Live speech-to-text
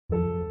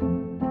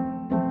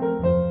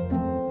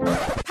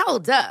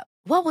Hold up.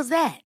 What was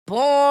that?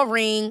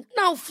 Boring.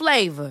 No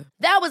flavor.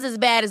 That was as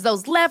bad as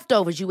those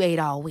leftovers you ate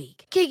all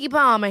week. Keke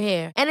Palmer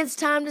here. And it's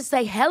time to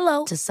say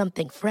hello to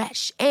something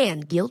fresh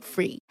and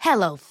guilt-free.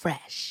 Hello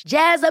Fresh.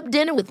 Jazz up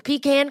dinner with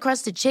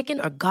pecan-crusted chicken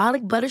or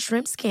garlic butter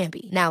shrimp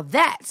scampi. Now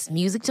that's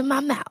music to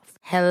my mouth.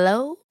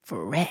 Hello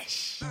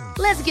Fresh.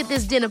 Let's get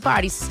this dinner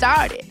party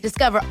started.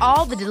 Discover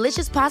all the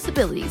delicious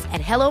possibilities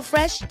at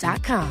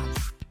hellofresh.com.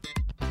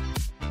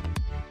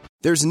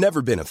 There's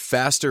never been a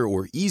faster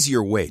or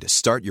easier way to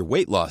start your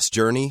weight loss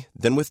journey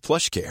than with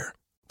PlushCare.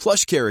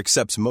 PlushCare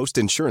accepts most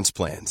insurance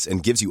plans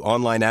and gives you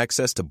online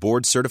access to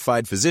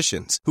board-certified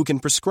physicians who can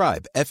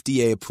prescribe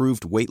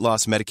FDA-approved weight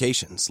loss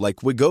medications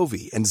like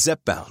Wegovy and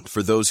Zepbound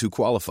for those who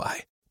qualify.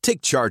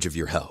 Take charge of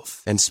your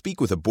health and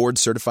speak with a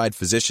board-certified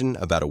physician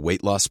about a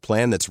weight loss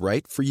plan that's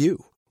right for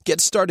you.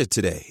 Get started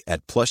today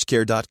at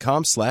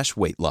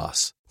plushcare.com/weight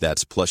loss.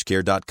 That's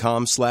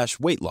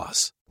plushcare.com/weight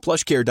loss.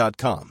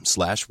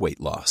 plushcare.com/weight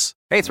loss.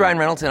 Hey, it's Ryan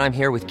Reynolds, and I'm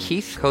here with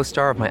Keith,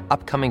 co-star of my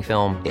upcoming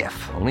film,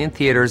 If, only in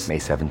theaters May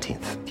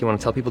 17th. Do you want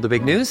to tell people the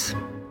big news?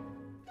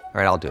 All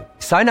right, I'll do it.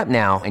 Sign up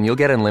now and you'll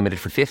get unlimited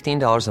for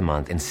 $15 a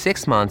month and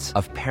 6 months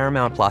of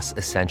Paramount Plus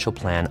Essential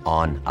Plan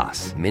on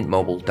us.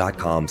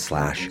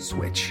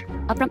 MintMobile.com/switch.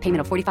 Upfront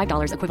payment of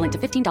 $45 equivalent to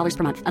 $15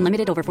 per month.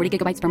 Unlimited over 40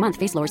 gigabytes per month.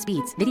 Face lower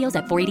speeds. Videos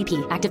at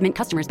 480p. Active Mint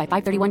customers by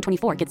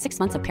 531.24 get 6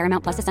 months of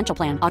Paramount Plus Essential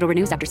Plan. Auto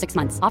renews after 6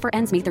 months. Offer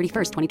ends May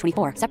 31st,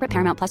 2024. Separate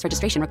Paramount Plus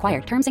registration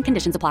required. Terms and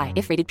conditions apply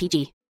if rated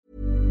PG.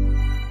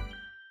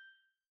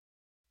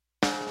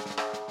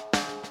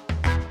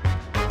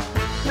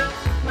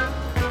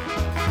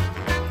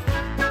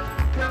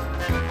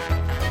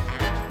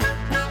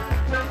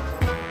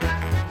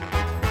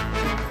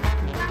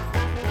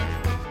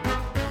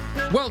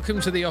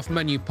 Welcome to the Off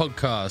Menu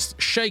podcast,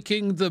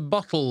 shaking the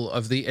bottle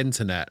of the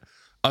internet,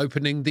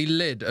 opening the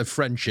lid of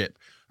friendship,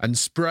 and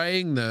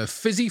spraying the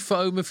fizzy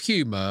foam of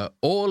humour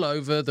all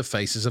over the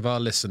faces of our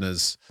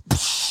listeners.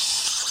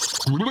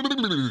 My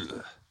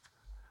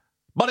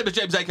name is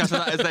James Acaster,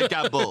 that is their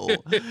gamble.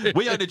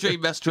 We own a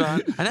dream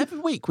restaurant, and every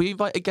week we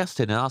invite a guest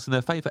in and ask them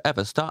their favourite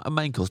ever starter,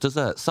 main course,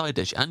 dessert, side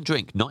dish, and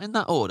drink, not in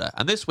that order.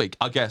 And this week,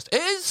 our guest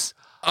is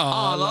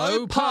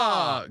Arlo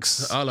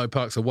Parks. Arlo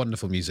Parks, a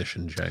wonderful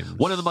musician, James.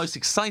 One of the most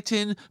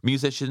exciting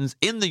musicians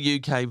in the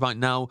UK right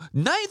now,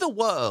 nay the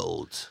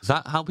world. Is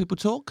that how people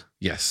talk?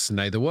 Yes,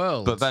 nay the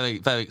world. But very,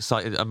 very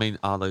excited. I mean,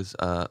 Arlo's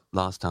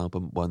last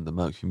album won the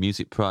Mercury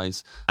Music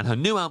Prize, and her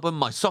new album,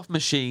 My Soft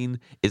Machine,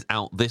 is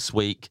out this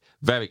week.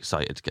 Very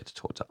excited to get to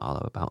talk to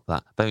Arlo about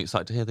that. Very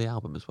excited to hear the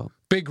album as well.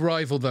 Big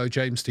rival, though,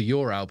 James, to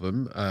your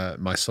album,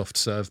 My Soft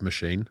Serve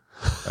Machine,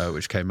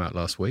 which came out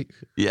last week.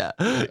 Yeah.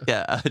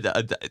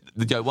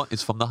 The Joe What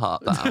is from the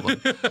heart, that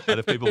album. And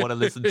if people want to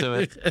listen to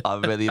it, I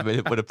really,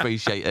 really would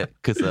appreciate it,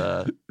 because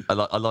a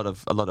lot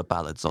of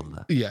ballads on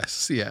there.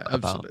 Yes, yeah,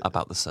 absolutely.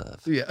 About the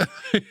serve. Yeah.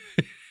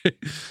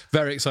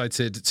 Very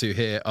excited to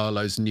hear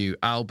Arlo's new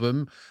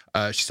album.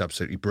 She's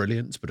absolutely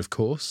brilliant, but of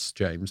course,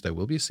 James, there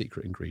will be a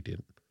secret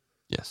ingredient.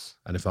 Yes.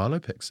 And if Arlo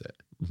picks it,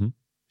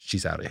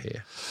 she's out of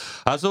here.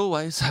 As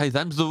always, hey,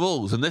 them's the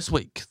rules. And this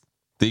week,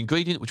 the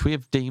ingredient which we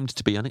have deemed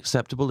to be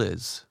unacceptable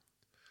is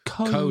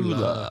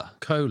cola.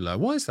 Cola.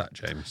 Why is that,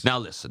 James? Now,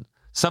 listen.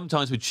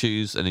 Sometimes we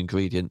choose an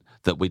ingredient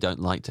that we don't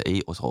like to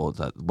eat, or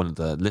that one of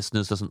the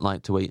listeners doesn't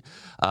like to eat.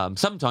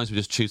 Sometimes we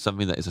just choose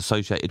something that is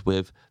associated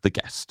with the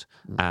guest.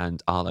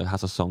 And Arlo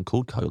has a song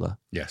called Cola.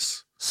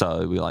 Yes.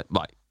 So we're like,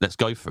 right, let's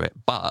go for it.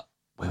 But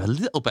we're a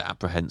little bit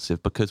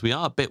apprehensive because we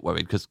are a bit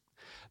worried, because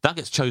that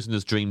gets chosen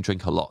as dream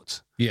drink a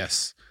lot.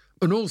 Yes.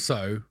 And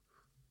also,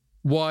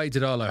 why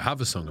did Arlo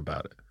have a song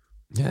about it?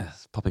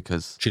 Yes, probably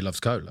because she loves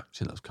cola.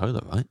 She loves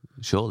cola, right?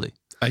 Surely.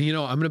 And you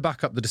know, I'm going to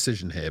back up the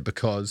decision here,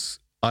 because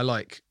I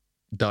like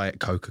Diet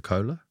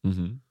Coca-Cola.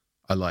 Mm-hmm.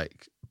 I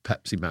like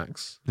Pepsi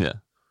Max. Yeah.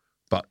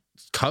 But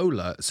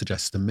cola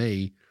suggests to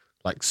me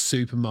like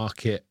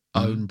supermarket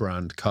own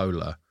brand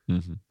cola,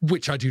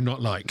 which I do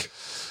not like.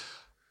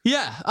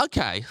 Yeah,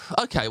 okay.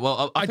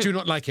 Well, I do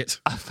not like it.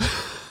 I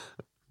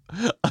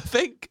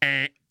think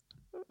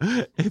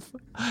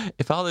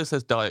if Arlo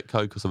says Diet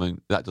Coke or something,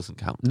 that doesn't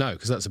count. No,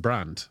 because that's a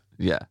brand.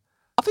 Yeah.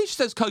 I think she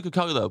says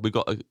Coca-Cola, we've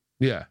got a...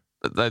 Yeah.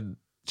 Then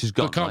she's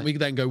got... But can't we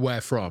then go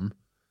where from?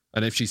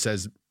 And if she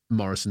says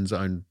Morrison's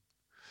own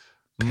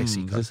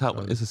pissy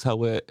Coca-Cola. Is this how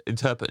we're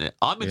interpreting it?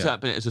 I'm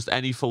interpreting it as just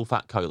any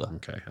full-fat cola.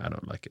 Okay, I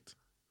don't like it.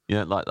 You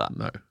don't like that?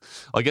 No.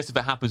 I guess if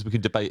it happens, we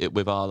can debate it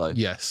with Arlo.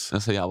 Yes.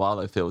 And see how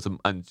Arlo feels.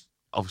 And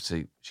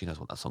obviously, she knows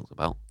what that song's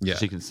about. Yeah.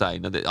 She can say,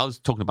 no, I was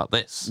talking about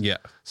this. Yeah.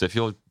 So if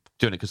you're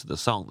doing it because of the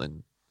song,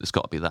 then it's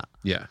got to be that.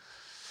 Yeah.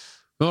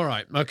 All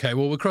right. Okay.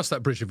 Well, we'll cross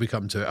that bridge if we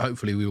come to it.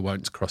 Hopefully, we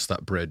won't cross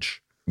that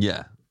bridge.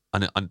 Yeah.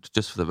 And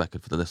just for the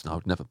record, for the listener, I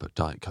would never put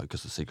Diet Coke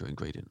as the secret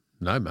ingredient.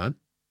 No, man.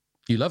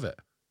 You love it.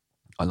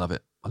 I love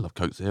it. I love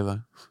Coke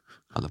Zero.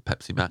 I love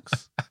Pepsi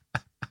Max.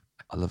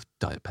 I love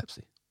Diet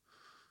Pepsi.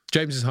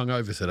 James is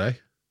hungover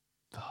today.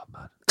 Oh,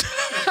 man.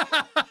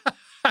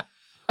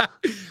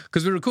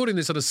 Because we're recording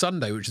this on a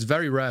Sunday, which is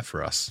very rare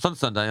for us. It's on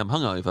Sunday. I'm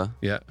hungover.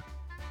 Yeah.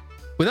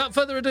 Without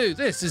further ado,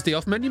 this is the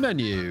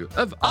off-menu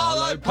of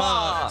Arlo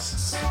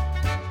Parks.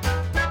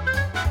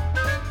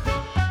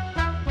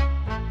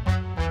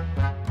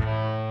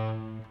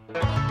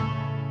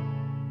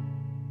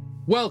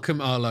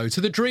 Welcome, Arlo,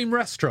 to the Dream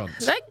Restaurant.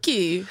 Thank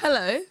you.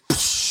 Hello.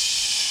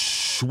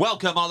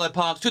 Welcome, Arlo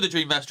Parks, to the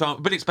Dream Restaurant.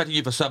 We've been expecting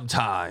you for some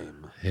time.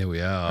 Here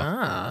we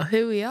are.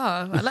 Here we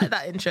are. I like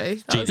that intro.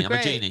 That was Genie, I'm a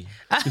great. genie.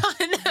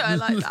 I know, I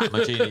like that. I'm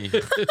a genie.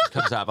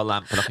 Comes out of a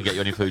lamp and I can get you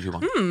any food you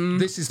want.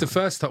 This is the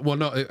first time, well,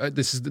 not,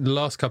 this is the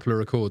last couple of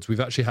records. We've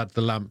actually had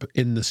the lamp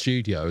in the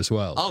studio as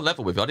well. I'll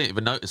level with you. I didn't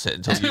even notice it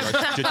until you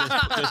guys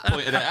just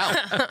pointed it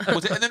out.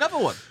 Was it in another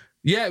one?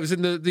 Yeah, it was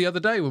in the other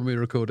day when we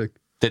were recording.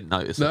 Didn't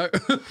notice No.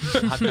 it.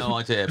 Had no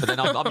idea. But then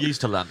I'm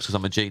used to lamps because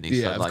I'm a genie.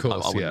 Yeah, so of like,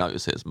 course, I wouldn't yeah.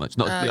 notice it as much.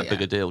 Not a big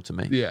a deal to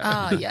me.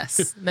 Yeah.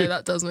 Yes. No,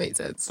 that does make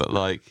sense.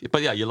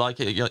 But yeah, you like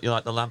it. You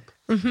like the lamp.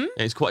 Mm-hmm.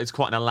 It's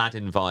quite an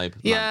Aladdin vibe.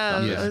 Yeah,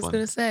 lamp, I was going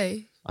to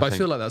say. But I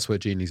feel like that's where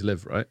genies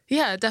live, right?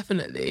 Yeah,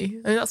 definitely.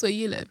 I mean, that's where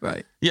you live,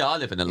 right? Yeah, I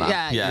live in a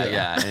lamp.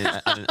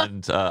 Yeah.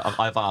 And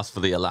I've asked for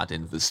the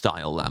Aladdin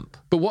style lamp.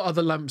 But what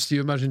other lamps do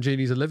you imagine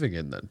genies are living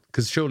in then?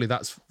 Because surely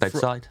that's...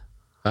 Bedside.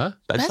 Huh?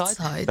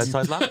 Bedside?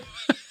 Bedside lamp.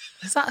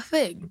 Is that a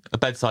thing? A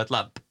bedside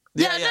lamp.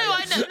 I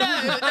know.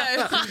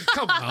 No.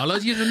 Come on, Arlo,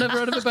 you've never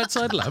heard of a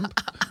bedside lamp?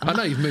 I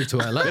know you've moved to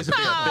LA. LA,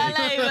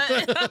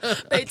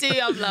 but they do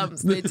have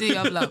lamps. They do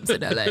have lamps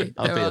in LA.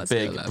 That'll be a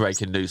big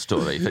breaking news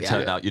story if it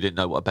turned out you didn't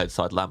know what a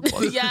bedside lamp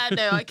was. Yeah,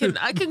 no, I can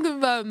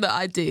confirm that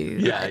I do.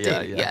 Yeah.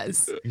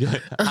 Yes.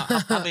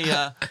 How many,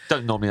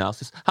 don't normally ask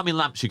this, how many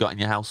lamps you got in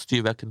your house, do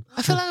you reckon?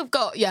 I feel like I've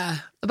got,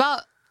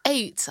 about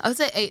 8. I would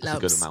say 8 lamps.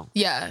 A good amount.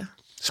 Yeah.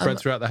 Spread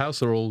throughout the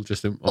house or all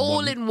just in All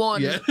one? in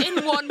one. Yeah.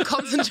 In one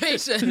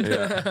concentration.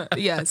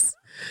 Yes.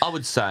 I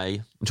would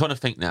say, I'm trying to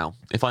think now,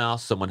 if I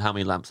asked someone how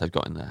many lamps they've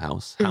got in their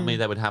house, how many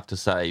they would have to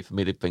say for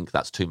me to think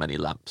that's too many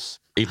lamps,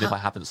 even if I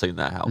haven't seen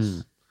their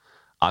house.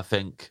 I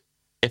think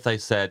if they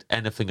said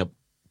anything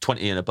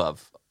 20 and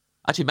above,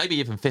 actually maybe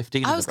even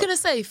 15 I was going to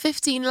say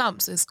 15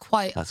 lamps is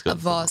quite That's good a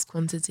vast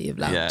quantity of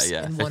lamps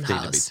yeah, in 15 one would be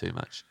house. too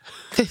much.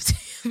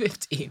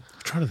 15.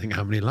 I'm trying to think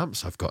how many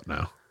lamps I've got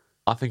now.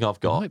 I think I've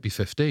It got, might be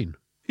 15.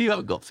 you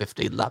haven't got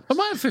 15 lamps. I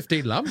might have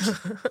 15 lamps.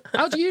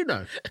 How do you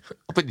know?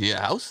 Up in your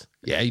house?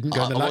 Yeah, you didn't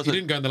go, you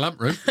didn't go in the lamp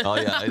room. Oh,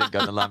 yeah, I didn't go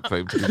in the lamp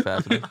room, to be fair.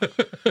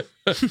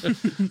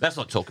 Let's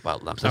not talk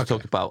about lamps. Let's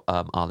talk about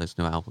Arlo's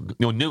new album.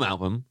 Your new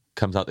album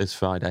comes out this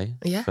Friday.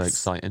 Yes. Very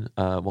exciting.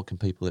 What can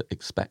people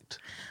expect?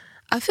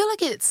 I feel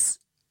like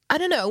I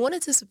don't know, I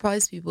wanted to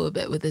surprise people a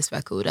bit with this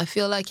record. I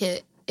feel like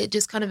it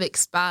just kind of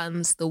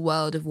expands the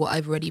world of what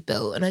I've already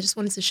built. And I just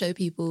wanted to show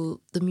people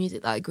the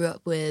music that I grew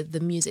up with, the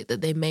music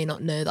that they may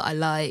not know that I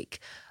like,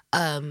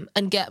 and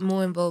get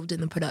more involved in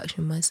the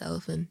production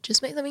myself and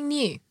just make something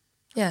new.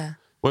 Yeah.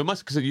 Well, it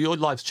must, because your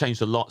life's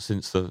changed a lot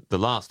since the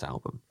last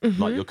album.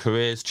 Like, your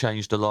career's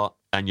changed a lot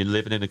and you're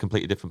living in a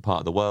completely different part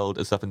of the world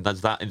and stuff. And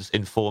does that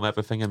inform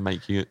everything and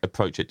make you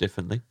approach it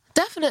differently?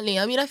 Definitely.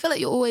 I mean, I feel like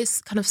you're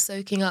always kind of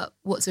soaking up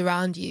what's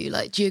around you,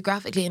 like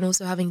geographically, and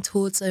also having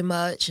toured so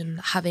much and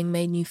having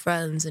made new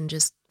friends and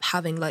just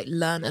having like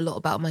learned a lot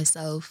about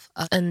myself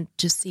and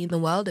just seeing the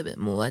world a bit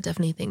more. I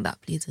definitely think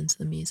that bleeds into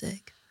the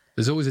music.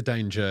 There's always a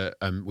danger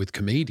with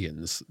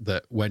comedians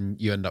that when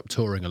you end up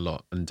touring a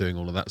lot and doing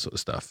all of that sort of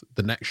stuff,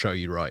 the next show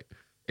you write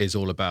is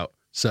all about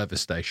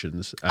service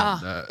stations.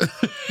 And,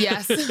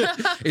 Yes.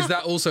 is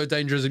that also a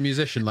danger as a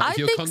musician? Like if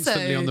you're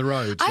constantly on the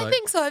road? I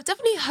think so. I've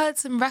definitely heard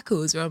some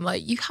records where I'm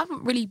like, you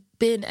haven't really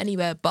been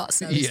anywhere but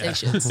service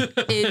stations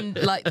in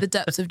like the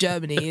depths of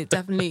Germany. It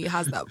definitely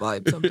has that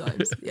vibe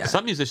sometimes. Yeah.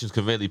 Some musicians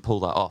can really pull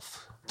that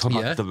off. Talking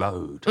about the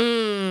road.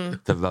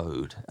 The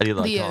road. And you're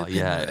like, The oh, open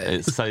yeah, road.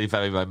 it's so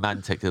very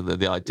romantic,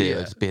 the idea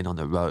of just being on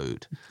the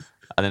road.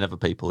 And then other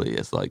people,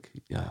 it's like,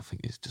 yeah, I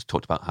think he's just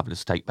talked about having a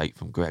steak bake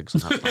from Greg's.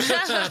 And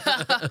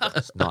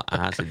it's not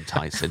as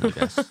enticing, I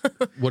guess.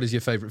 What is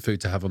your favourite food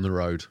to have on the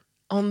road?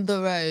 On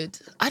the road,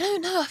 I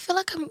don't know. I feel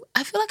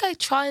like I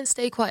try and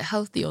stay quite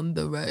healthy on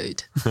the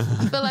road.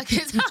 I feel like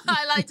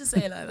I like to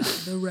say it like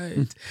that. The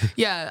road.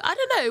 Yeah, I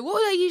don't know. What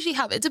would I usually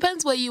have? It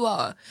depends where you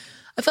are.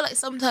 I feel like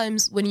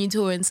sometimes when you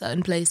tour in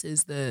certain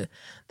places,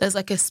 there's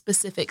like a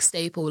specific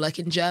staple. Like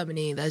in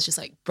Germany, there's just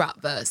like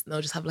bratwurst, and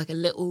they'll just have like a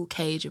little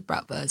cage of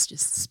bratwurst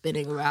just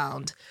spinning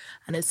around,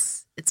 and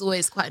it's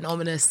always quite an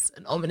ominous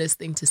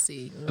thing to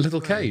see. A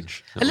little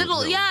cage? A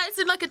little, yeah, it's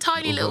in like a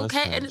tiny little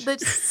cage, and they're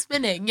just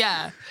spinning,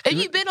 yeah. Have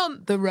you been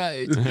on the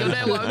road? You'll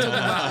know what I'm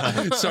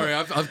talking about. Sorry,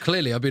 I've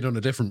clearly been on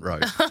a different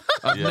road.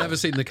 I've never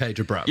seen the cage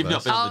of bratwurst. You've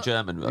not been on the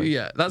German road.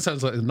 Yeah, that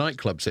sounds like a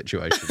nightclub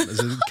situation. There's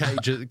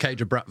a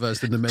cage of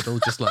bratwurst in the middle,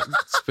 just like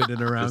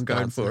spinning around,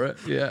 going for it.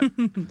 Yeah,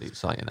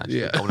 Exciting,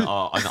 actually. Yeah.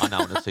 I now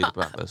want to see the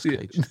bratwurst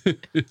cage.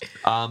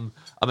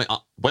 I mean,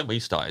 when we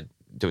started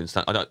doing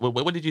stand,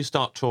 when did you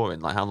start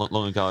touring? Like how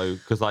long ago?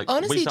 Because like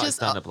honestly, we started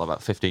stand up like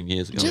about 15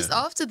 years ago. Just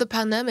after the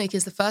pandemic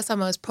is the first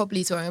time I was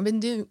properly touring. I've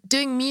been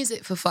doing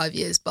music for 5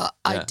 years, but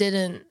I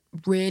didn't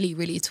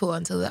really tour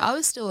until I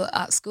was still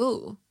at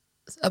school.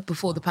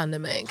 before the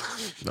pandemic.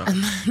 No, I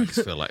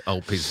just feel like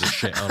old pieces of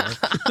shit, aren't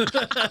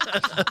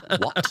I?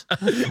 What?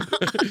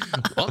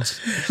 What?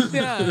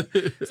 Yeah.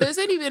 So it's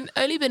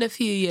only been a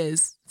few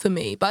years for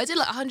me, but I did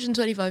like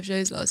 125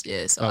 shows last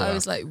year, so I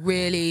was like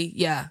really,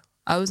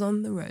 I was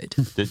on the road.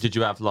 Did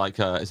you have like,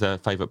 is there a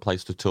favourite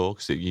place to tour?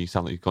 Because you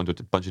sound like you've gone to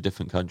a bunch of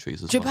different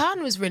countries as well.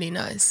 Japan was really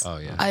nice. Oh,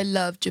 yeah. I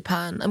love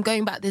Japan. I'm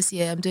going back this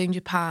year. I'm doing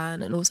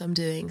Japan and also I'm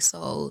doing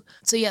Seoul.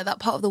 So yeah, that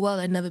part of the world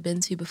I'd never been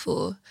to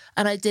before.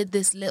 And I did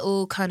this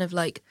little kind of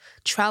like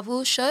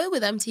travel show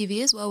with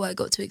MTV as well, where I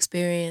got to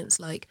experience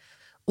like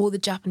all the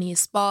Japanese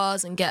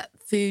spas and get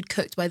food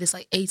cooked by this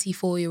like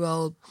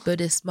 84-year-old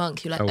Buddhist monk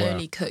who like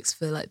only cooks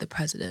for like the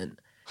president.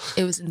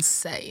 It was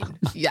insane.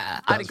 Yeah,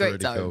 I had a great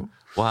time. Cool.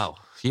 Wow,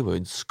 you were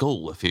in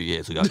school a few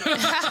years ago.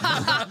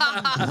 I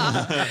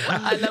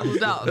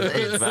leveled up.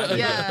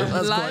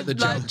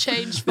 Life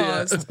changed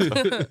fast.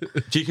 Do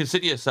you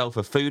consider yourself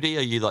a foodie?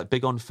 Are you like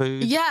big on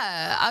food?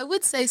 Yeah, I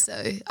would say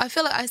so. I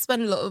feel like I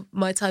spend a lot of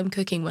my time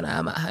cooking when I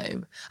am at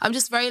home. I'm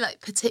just very like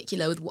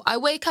particular with I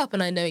wake up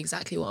and I know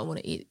exactly what I want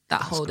to eat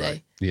that whole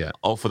day. Yeah.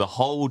 Oh, for the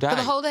whole day? For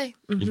the whole day.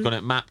 Mm-hmm. You've got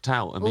it mapped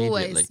out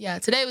immediately? Always, yeah.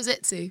 Today was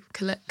Itsu,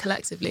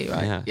 collectively,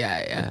 right?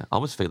 Yeah. I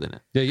was feeling it.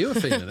 Yeah, you were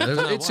feeling it.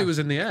 Itsu was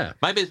in the air.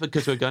 Maybe it's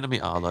because we were going to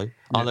meet Arlo.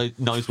 Arlo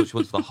knows what she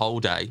wants for the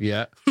whole day.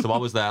 Yeah. So I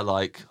was there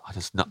like,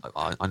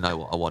 I know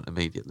what I want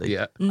immediately.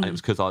 Yeah. And it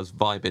was because I was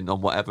vibing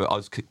on whatever I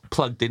was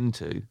plugged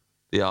into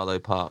the Arlo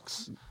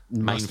Parks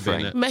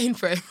mainframe.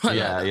 Mainframe.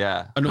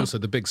 Yeah. And also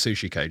the big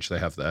sushi cage they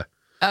have there.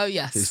 Oh,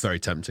 yes. It's very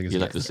tempting, isn't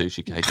You it? let the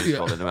sushi cages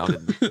rolling around.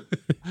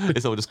 And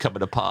it's all just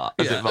coming apart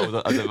as it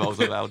rolls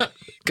around.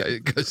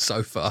 It goes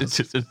so fast. It's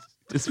just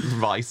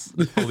rice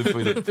falling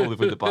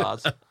through the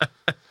bars.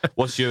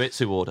 What's your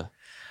Itsu order?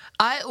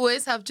 I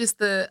always have just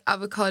the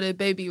avocado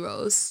baby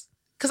rolls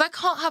because I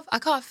can't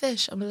have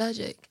fish. I'm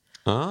allergic.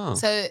 Oh.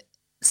 So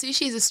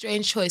sushi is a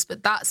strange choice,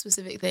 but that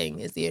specific thing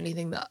is the only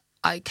thing that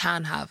I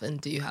can have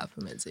and do have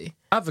from Itsu.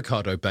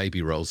 Avocado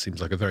baby rolls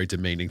seems like a very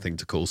demeaning thing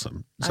to call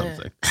something.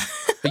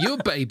 Are you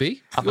a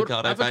baby?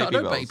 Avocado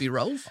baby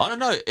rolls? I don't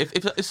know.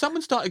 If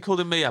someone started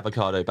calling me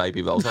avocado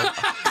baby rolls,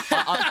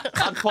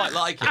 I'd quite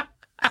like it.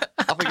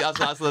 I think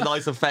that's a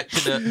nice,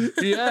 affectionate...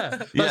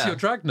 Yeah, that's your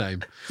drag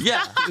name.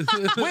 Yeah.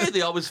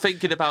 Weirdly, I was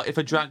thinking about if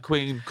a drag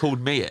queen called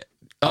me it.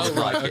 If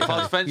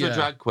I was friends with a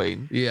drag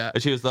queen,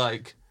 and she was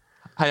like,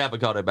 hey,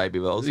 avocado baby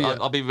rolls,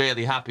 I'll be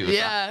really happy with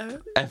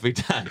that every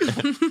day.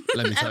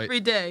 Let me tell you.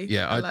 Every day.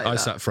 Yeah, I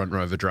sat front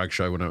row of a drag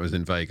show when I was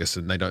in Vegas,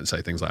 and they don't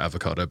say things like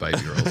avocado baby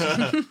rolls.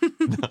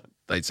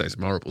 They'd say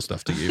some horrible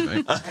stuff to you,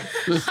 mate.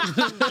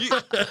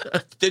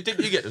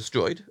 Didn't you get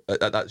destroyed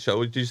at that show?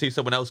 Or did you see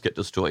someone else get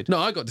destroyed? No,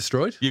 I got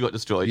destroyed. You got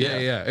destroyed,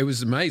 yeah. It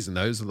was amazing,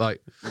 though. It was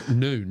like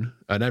noon,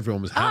 and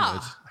everyone was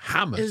hammered.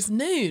 Hammered. It was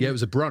noon? Yeah, it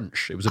was a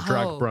brunch. It was a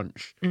drag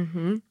brunch.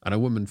 Mm-hmm. And a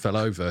woman fell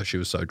over. She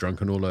was so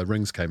drunk, and all her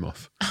rings came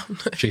off. Oh, no.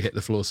 She hit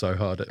the floor so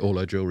hard, all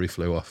her jewellery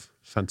flew off.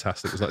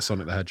 Fantastic. It was like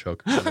Sonic the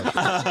Hedgehog.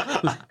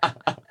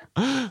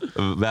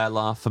 Rare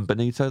laugh from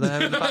Benito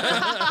there in the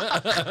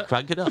background.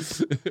 Crank it up.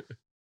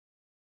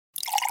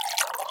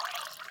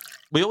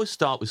 We always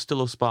start with still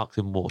or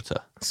sparkling water.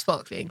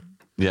 Sparkling.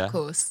 Yeah. Of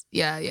course.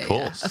 Yeah.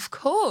 Course. Of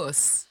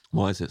course.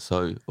 Why is it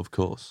so, of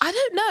course? I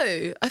don't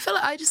know. I feel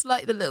like I just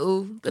like the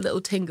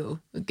little tingle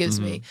it gives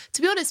me.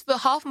 To be honest, for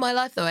half of my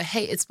life though, I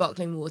hated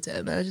sparkling water,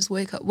 and I just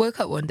woke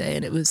up one day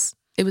and it was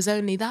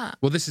only that.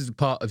 Well, this is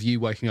part of you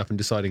waking up and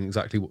deciding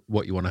exactly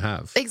what you want to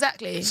have.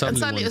 Exactly. And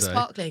suddenly it was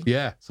sparkling.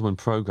 Yeah. Someone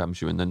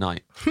programs you in the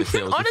night.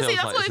 Honestly,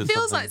 that's what it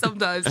feels like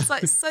sometimes. It's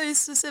like so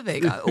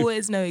specific. I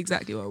always know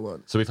exactly what I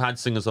want. So we've had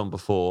singers on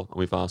before, and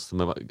we've asked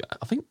them about.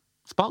 I think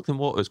sparkling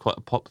water is quite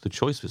a popular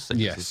choice for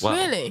singers as well.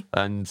 Really?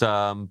 And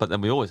but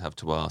then we always have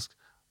to ask.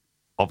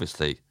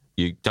 Obviously,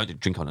 you don't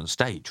drink on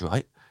stage,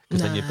 right?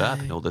 Because then you're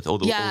burping all the way through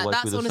the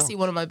that's honestly song.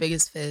 one of my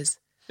biggest fears.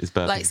 Is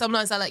burping. Like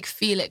sometimes I like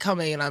feel it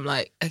coming, and I'm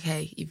like,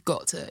 okay, you've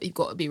got to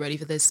be ready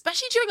for this,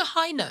 especially during a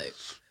high note.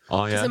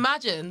 Oh yeah. Because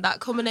imagine that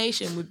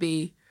combination would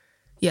be.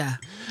 Yeah.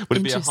 Would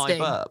it be a high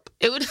burp?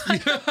 It would.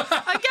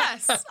 I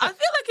guess. I feel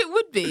like it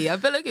would be. I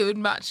feel like it would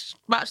match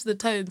the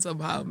tone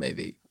somehow.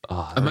 Maybe.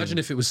 Oh, Imagine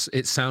if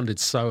it sounded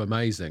so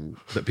amazing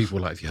that people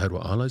were like, have you heard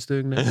what Arlo's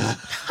doing now?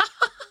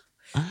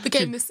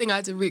 Became this thing I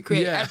had to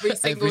recreate every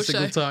single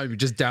time. You're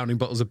just downing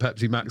bottles of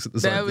Pepsi Max at the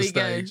side of the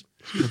stage.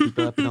 You'll be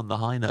burping on the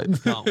high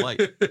note. Can't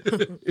wait.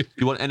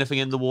 You want anything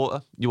in the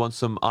water? You want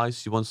some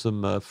ice? You want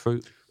some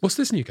fruit? What's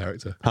this new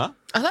character? Huh?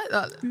 I like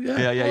that.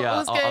 Yeah.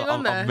 What's going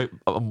on there?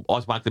 I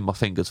was waggling my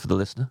fingers for the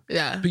listener.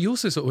 Yeah. But you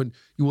also sort of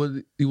went, you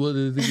want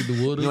anything in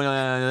the water?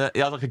 Yeah,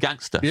 I was like a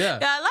gangster. Yeah,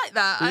 I like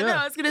that. I know,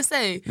 I was going to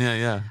say.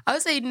 Yeah. I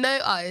would say no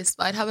ice,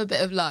 but I'd have a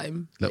bit of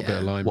lime. A little bit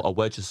of lime. What, a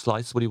wedge of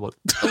slice? What do you want?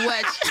 A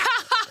wedge.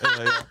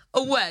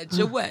 A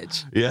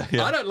wedge. Yeah.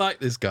 I don't like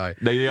this guy.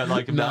 No, you don't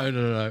like him.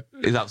 No.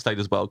 He's outstayed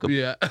as welcome.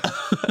 Yeah.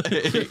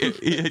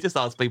 he just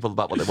asks people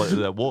about what they want in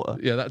their water.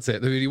 Yeah, that's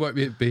it. I mean, he won't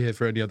be here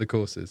for any other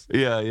courses.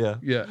 Yeah.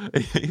 Yeah.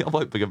 I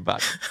won't bring him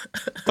back.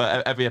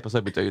 But every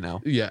episode we do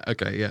now, Yeah,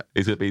 okay, yeah.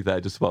 he's going to be there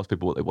just to ask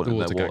people what they want The in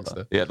their water water.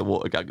 gangster. Yeah, the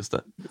water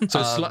gangster. So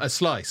a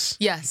slice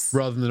Yes.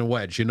 rather than a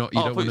wedge. You I don't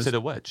thought want you to... said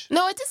a wedge.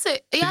 No, I did say.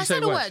 Yeah, you I say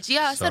said a wedge? wedge.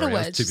 Yeah, I said Sorry, a I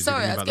was wedge. too busy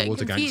Sorry, thinking I was about the getting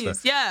water gangster.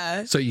 confused.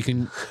 Yeah. So you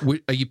can...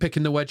 Are you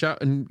picking the wedge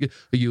out and...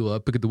 Are you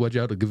picking the wedge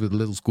out and give it a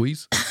little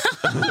squeeze?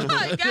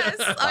 I guess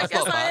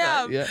not I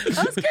bad, am. Yeah.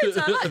 That's good.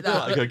 I like Like a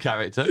that. good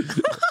character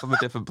from a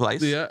different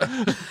place. Yeah.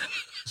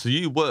 So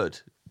you would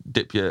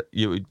dip it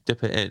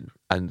in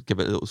and give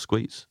it a little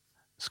squeeze.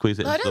 Squeeze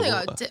it No, I into don't the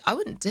think water. I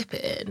wouldn't dip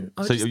it in.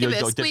 I would So just you're give it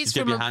a going to squeeze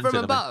dip your hands from in, I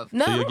mean. above.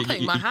 No, So I'm you- not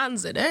putting my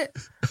hands in it.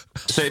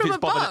 So From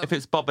above. if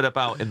it's bobbing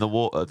about in the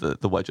water,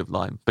 the wedge of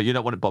lime, but you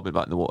don't want it bobbing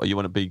about in the water. You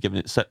want to be giving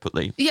it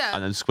separately. Yeah.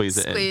 And then squeeze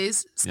it in.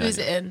 Squeeze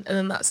it in, and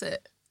then that's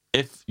it.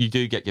 If you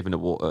do get given the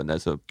water and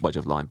there's a wedge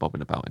of lime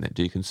bobbing about in it,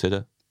 do you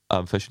consider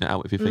fishing it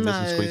out with your fingers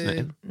and squeezing it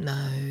in?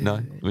 No,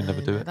 we'd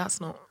never do it.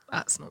 That's not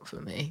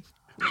for me.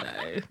 No,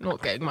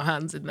 not getting my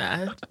hands in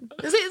there.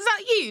 Is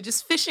that you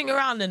just fishing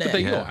around in it?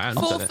 they're your hands.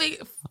 I've done it.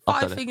 I've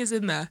Five done it. fingers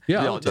in there.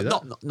 Yeah, I'll do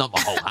that. Not my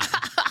whole hand.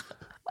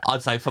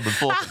 I'd say thumb and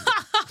forefinger.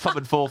 Thumb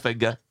and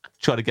forefinger.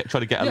 Try to get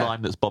a Yeah.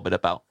 lime that's bobbing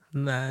about.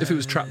 No. If it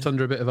was trapped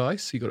under a bit of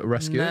ice, you got to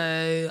rescue it.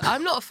 No,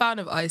 I'm not a fan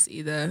of ice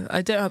either.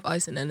 I don't have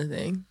ice in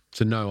anything.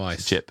 So no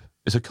ice. Chip.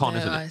 It's a con, No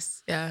isn't it?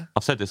 ice. Yeah.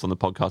 I've said this on the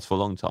podcast for a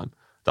long time.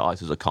 That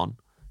ice is a con.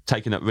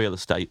 Taking up real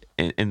estate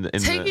in the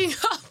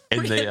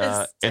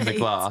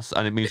glass,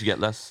 and it means you get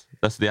less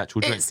of the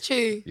actual drink. It's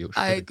true. Yorkshire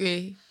I pudding.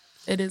 agree.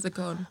 It is a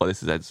con. Well,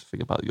 this is Ed's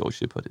thing about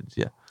Yorkshire puddings.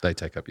 Yeah. They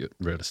take up your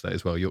real estate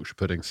as well. Yorkshire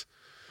puddings.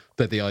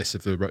 They're the ice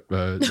of the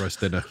roast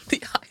dinner.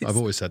 The ice. I've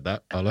always said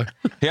that, Arlo.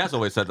 He has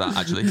always said that,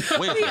 actually.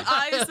 Weirdly. The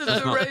ice of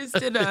the roast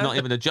dinner. It's not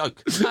even a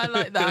joke. I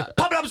like that.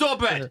 Poppadoms or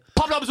bread?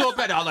 Poppadoms or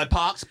bread, Arlo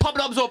Parks?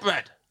 Poppadoms or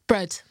bread?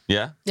 Bread.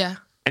 Yeah? Yeah.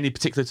 Any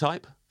particular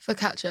type?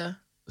 Focaccia.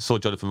 Saw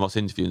Jonathan Ross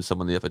interviewing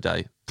someone the other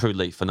day, Prue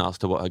Leaf, and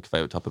asked her what her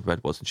favourite type of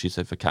bread was, and she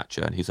said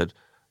focaccia, and he said,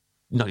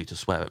 no need to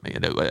swear at me,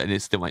 and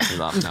it still makes me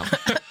laugh now.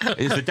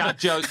 It's a dad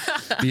joke,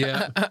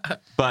 Yeah.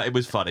 but it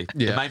was funny.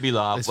 Yeah. It made me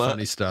laugh. It's but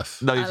funny stuff.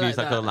 No need I to like use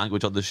that kind of that.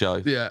 language on the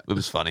show. Yeah. It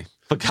was funny.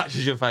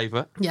 Focaccia's your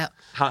favourite? Yeah.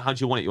 How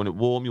do you want it? You want it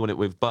warm? You want it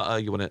with butter?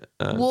 You want it...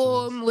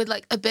 Warm with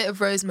like a bit of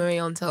rosemary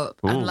on top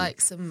Ooh. and like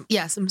some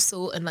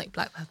salt and like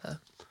black pepper.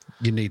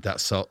 You need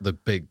that salt, the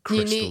big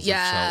crystals of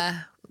salt.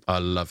 I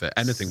love it.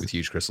 Anything with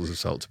huge crystals of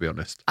salt, to be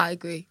honest. I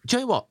agree. Do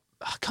you know what?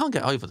 I can't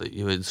get over that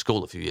you were in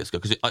school a few years ago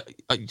because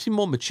you seem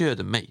more mature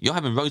than me. You're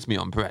having rosemary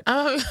on bread.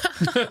 Oh,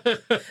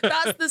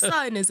 that's the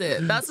sign, is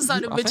it? That's the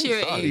sign of I think so,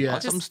 maturity. yeah.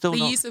 Just I'm still the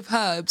not- use of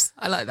herbs.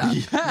 I like that.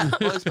 Yeah,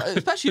 well,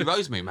 especially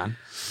rosemary, man.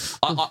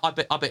 I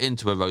bit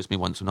into a rosemary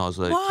once when I was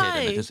a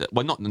Why? kid.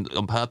 Well, not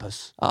on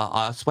purpose.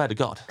 I swear to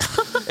God.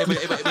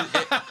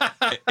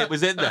 It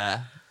was in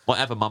there,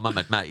 whatever my mum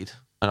had made,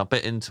 and I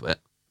bit into it,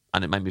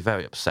 and it made me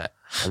very upset.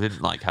 I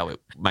didn't like how it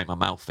made my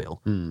mouth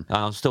feel. And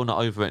I'm still not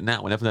over it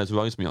now. Whenever there's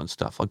rosemary on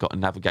stuff, I've got to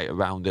navigate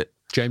around it.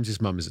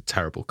 James's mum is a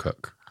terrible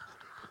cook.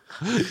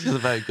 She's a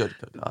very good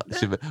cook.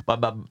 My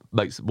mum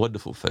makes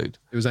wonderful food.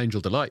 It was Angel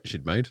Delight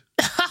she'd made.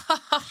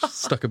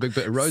 Stuck a big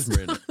bit of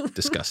rosemary in it.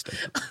 Disgusting.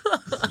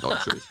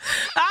 Not true.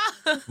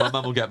 My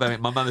mum will get very...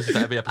 My mum listens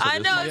to every episode. I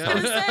of know. I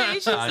this was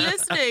podcast. going to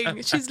say she's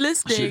listening. She's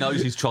listening. She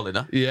knows he's trolling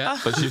her. Yeah.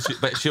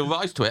 But she'll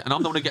rise to it, and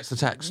I'm the one who gets the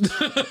text.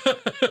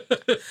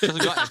 She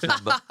hasn't got Ed's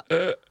number.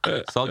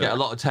 So I'll get a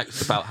lot of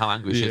texts about how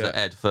angry she is Yeah. at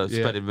Ed for Yeah.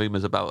 spreading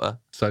rumours about her.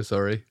 So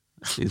sorry.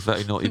 He's a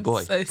very naughty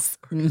boy. So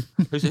sorry.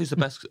 Who's the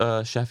best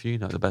chef you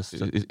know? The best.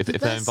 If they're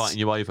best- inviting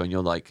you over and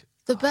you're like,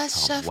 The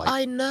best can't chef wait.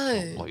 I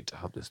know. can't wait to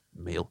have this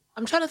meal.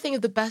 I'm trying to think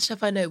of the best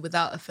chef I know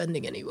without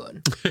offending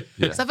anyone. Yeah.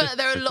 Because I feel like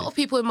there are a lot of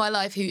people in my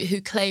life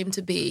who claim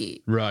to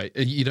be Right.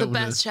 You the don't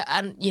want best to... chef.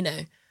 And, you know,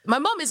 my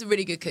mum is a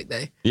really good cook, though.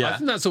 I Yeah.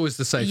 think that's always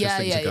the safest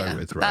thing to go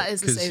with, right? That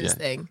is the 'Cause safest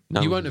yeah. thing.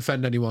 No, you won't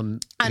offend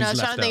anyone And I who's was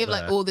trying left to think out of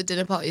like there. all the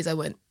dinner parties I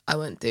went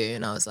to,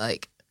 and I was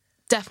like,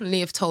 definitely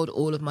have told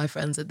all of my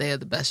friends that they are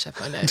the best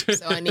chef I know.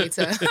 So I need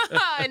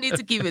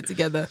to keep it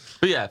together.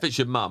 But yeah, if it's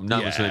your mum,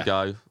 no one's Yeah. going to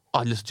go,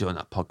 I listened to you on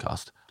that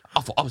podcast. I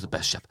thought I was the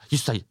best chef. You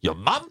say your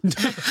mum? You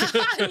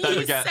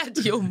forget. said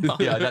your mum.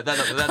 Yeah, they're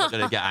not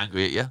going to get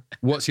angry at you.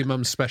 What's your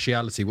mum's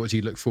speciality? What do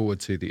you look forward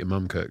to that your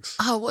mum cooks?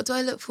 Oh, what do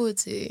I look forward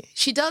to?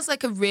 She does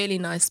like a really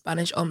nice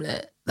Spanish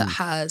omelette that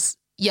has,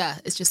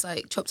 it's just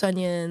like chopped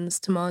onions,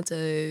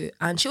 tomato,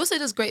 and she also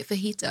does great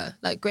fajita,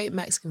 like great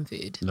Mexican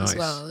food Nice. as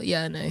well.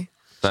 Yeah, no. Very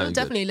She'll good.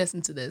 definitely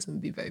listen to this and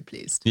be very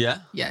pleased. Yeah?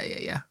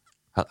 Yeah.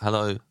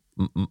 Hello,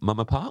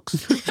 Mama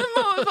Parks?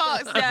 Mama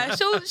Parks, yeah,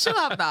 she'll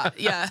have that.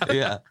 Yeah.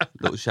 Yeah,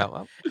 little shout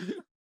out.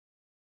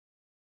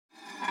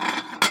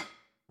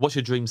 What's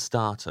your dream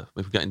starter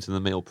if we get into the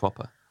meal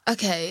proper?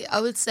 Okay,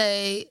 I would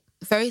say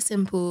very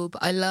simple,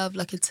 but I love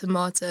like a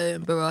tomato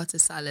and burrata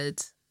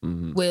salad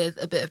with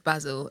a bit of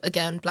basil.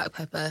 Again, black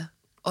pepper,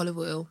 olive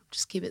oil.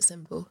 Just keep it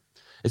simple.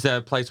 Is there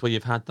a place where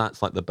you've had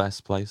that's like the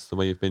best place, the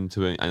way you've been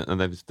to,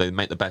 and they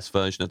make the best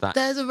version of that?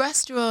 There's a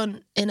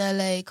restaurant in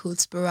LA called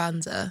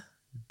Speranza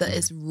that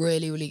is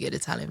really, really good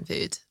Italian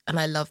food. And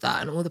I love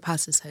that. And all the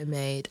pasta's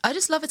homemade. I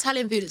just love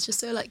Italian food. It's just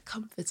so like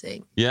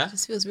comforting. Yeah? It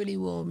just feels really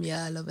warm.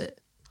 Yeah, I love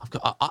it.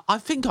 I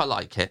think I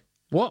like it.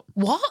 What?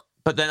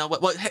 But then,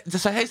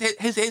 so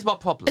here's my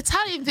problem.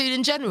 Italian food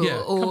in general?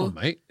 Yeah, or... come on,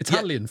 mate.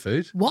 Italian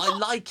food. What? I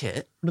like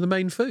it. One of the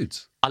main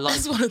foods. I like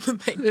That's one of the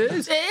main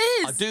foods. It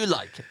is. I do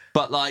like it.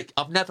 But like,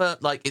 I've never,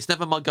 like, it's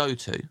never my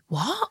go-to.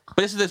 What? But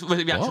this is the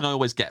reaction I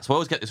always get. So I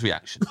always get this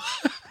reaction.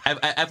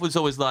 Everyone's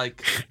always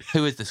like,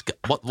 who is this guy?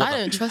 What I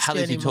don't the trust hell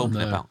you is he anymore.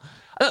 talking about?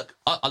 Look,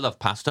 I love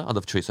pasta. I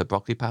love chorizo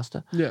broccoli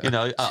pasta. Yeah. You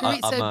know,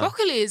 Chorizo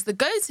broccoli is the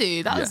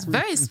go-to. That was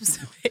very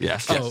specific.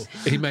 Yes. Oh,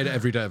 he made it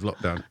every day of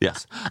lockdown.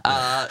 Yes.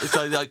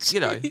 So, like, you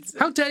know.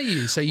 How dare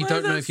you say you Why don't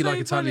is know that if you so like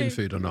Italian funny?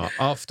 food or not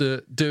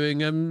after doing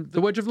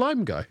the wedge of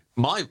lime guy?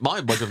 My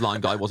wedge of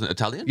line guy wasn't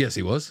Italian. Yes,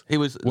 he was. He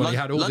was. Well, he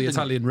had all the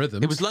Italian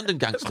rhythms. He was London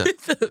gangster.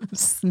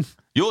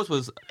 Yours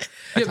was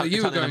Yeah, but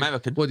you were Italian going,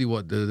 American. What do you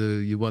want?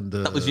 You want the...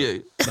 That was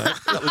you. That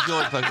was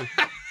your impression.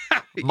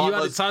 You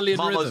had Italian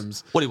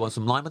rhythms. What do you want?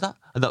 Some lime with that?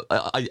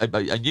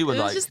 And you were It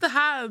like, was just the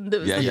hand. It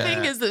was Yeah, the yeah.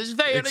 fingers that was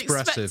very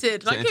Expressive. unexpected. Is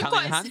it Like it Italian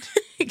quite. hand?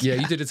 Yeah,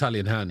 you did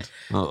Italian hand.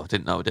 oh, I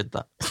didn't know I did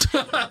that.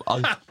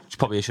 I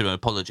probably issued an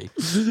apology.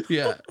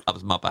 Yeah. That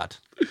was my bad.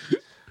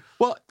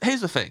 Well,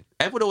 here's the thing.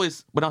 Everyone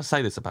always, when I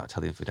say this about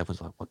Italian food,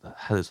 everyone's like, what the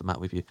hell is the matter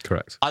with you?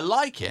 Correct. I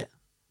like it,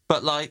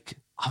 but like,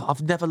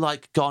 I've never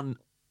like gone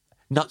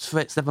nuts for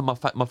it. It's never my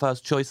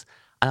first choice.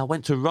 And I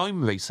went to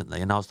Rome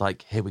recently and I was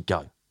like, here we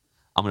go.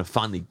 I'm going to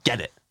finally get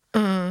it.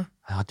 And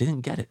I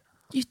didn't get it.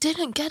 You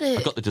didn't get it.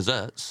 I got the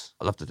desserts.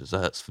 I love the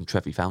desserts from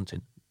Trevi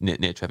Fountain,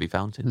 near Trevi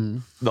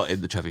Fountain. Not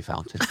in the Trevi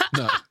Fountain.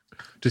 No,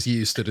 just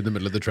you stood in the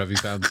middle of the Trevi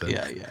Fountain.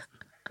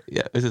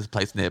 Yeah. This is a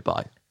place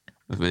nearby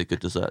with really good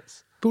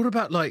desserts. But what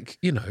about, like,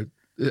 you know,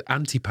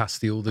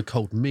 antipasti, all the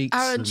cold meats?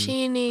 and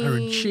Arancini.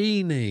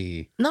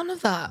 Arancini. None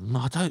of that. No,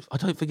 I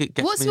don't think it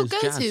gets What's me your as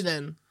go-to jazzed.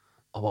 then?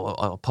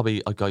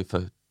 I'd go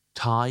for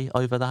Thai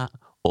over that,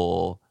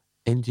 or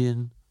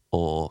Indian,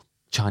 or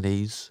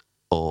Chinese,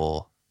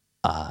 or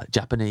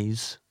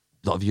Japanese.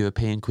 A lot of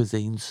European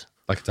cuisines.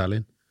 Like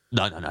Italian?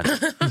 No.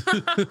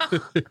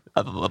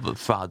 Other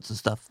France and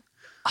stuff.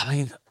 I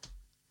mean,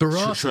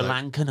 Burrata. Sri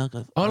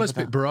Lankan. I always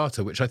pick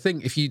burrata, which I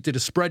think if you did a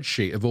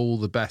spreadsheet of all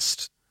the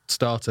best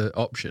starter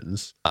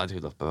options, I do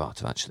love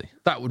burrata, actually.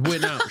 that would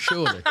win out,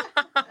 surely.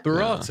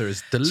 Burrata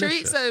is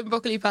delicious. Chorizo,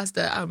 broccoli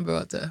pasta, and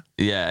burrata.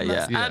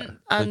 Yeah.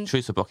 And The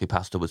chorizo broccoli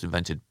pasta was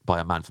invented by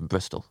a man from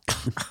Bristol.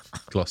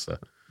 Gloucester.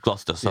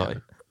 Gloucester,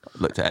 sorry.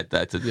 Looked at Ed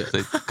there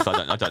because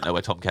I don't know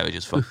where Tom Kerridge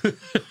is from.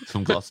 It's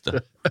from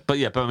Gloucester. But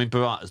I mean,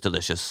 burrata's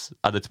delicious.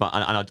 And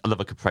I love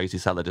a caprese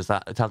salad. Is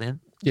that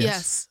Italian?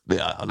 Yes.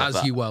 Yeah, I love As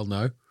that. you well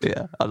know.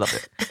 Yeah, I love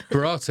it.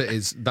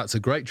 Burrata that's a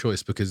great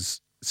choice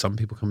because some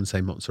people come and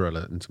say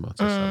mozzarella and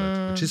tomato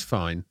salad, which is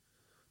fine.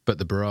 But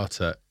the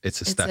burrata,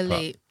 it's a step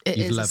elite. up. It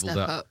You've is a leveled step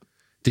up. up.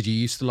 Did you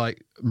used to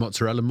like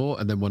mozzarella more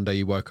and then one day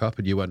you woke up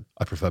and you went,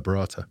 I prefer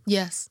burrata?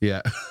 Yes.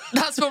 Yeah.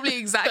 That's probably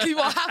exactly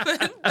what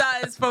happened.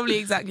 That is probably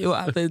exactly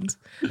what happened.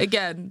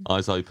 Again,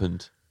 Eyes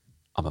opened.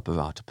 I'm a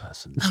burrata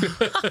person.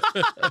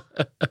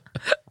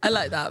 I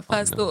like that.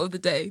 First thought of the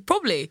day.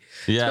 Probably.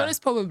 To Yeah. be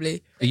honest,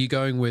 probably. Are you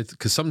going with,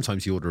 because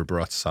sometimes you order a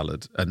burrata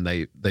salad and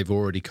they've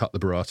already cut the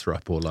burrata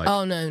up or like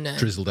Oh, no.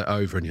 drizzled it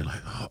over and you're like,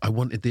 oh, I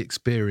wanted the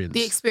experience.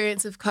 The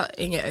experience of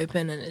cutting it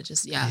open and it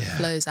just,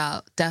 flows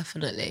out.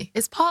 Definitely.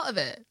 It's part of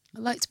it. I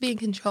like to be in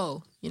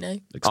control, you know?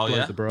 Explode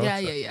yeah? the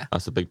burrata. Yeah.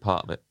 That's a big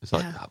part of it. It's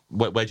like, Yeah.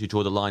 where do you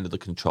draw the line of the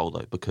control,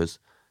 though? Because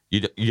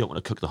you don't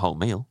want to cook the whole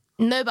meal.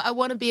 No, but I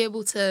want to be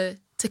able to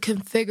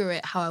configure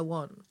it how I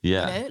want.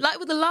 Yeah. You know? Like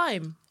with the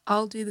lime.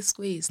 I'll do the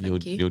squeeze,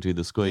 thank you. You'll do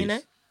the squeeze. You know?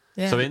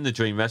 Yeah. So in the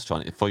dream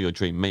restaurant, for your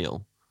dream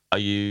meal, are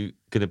you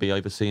going to be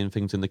overseeing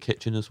things in the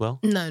kitchen as well?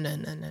 No. You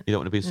don't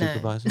want to be a No.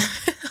 supervisor?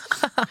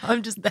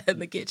 I'm just there in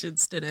the kitchen,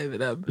 stood over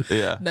them.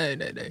 Yeah. No.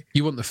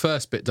 You want the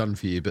first bit done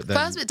for you, but then...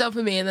 First bit done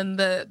for me, and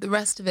then the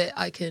rest of it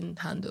I can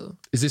handle.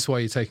 Is this why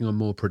you're taking on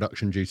more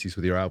production duties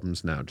with your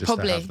albums now? Just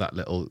Probably. to have that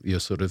little, you're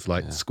sort of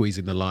like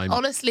squeezing the lime.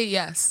 Honestly,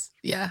 yes.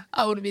 Yeah.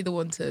 I want to be the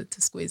one to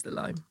squeeze the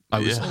lime. I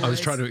was Always.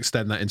 trying to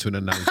extend that into an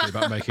analogy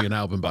about making an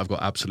album, but I've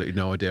got absolutely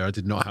no idea. I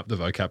did not have the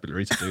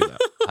vocabulary to do that.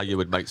 How you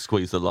would make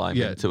squeeze the lime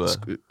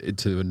into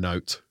into a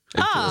note.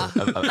 That's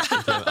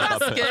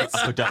good.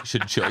 a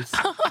production choice.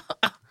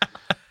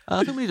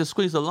 I think we need to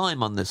squeeze the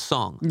lime on this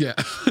song. Yeah.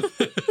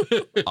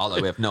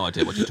 Although we have no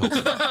idea what you're talking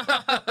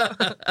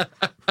about.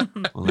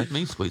 Well, let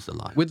me squeeze the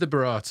lime. With the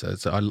burrata,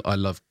 so I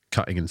love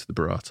cutting into the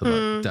burrata,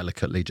 like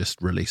delicately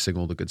just releasing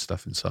all the good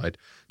stuff inside.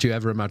 Do you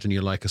ever imagine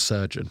you're like a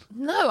surgeon?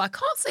 No, I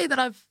can't say that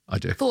I've I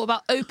do. thought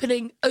about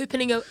opening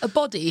a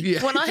body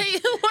when I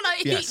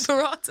Yes. eat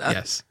burrata.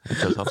 Yes.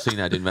 Because I've seen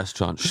Ed in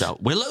restaurants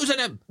shout, "We're losing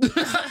him!"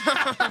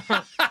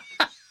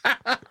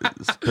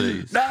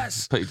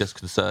 It's pretty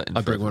disconcerting.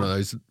 I for bring one of everyone.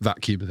 those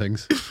vacuum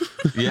things.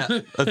 Yeah,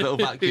 those little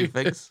vacuum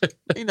things.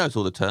 He knows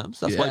all the terms.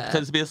 That's why he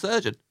pretends to be a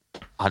surgeon.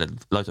 I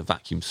had loads of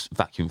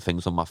vacuum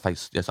things on my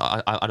face. Yes,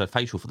 I had a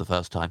facial for the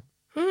first time.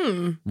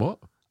 What?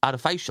 I had a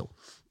facial.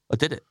 I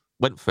did it.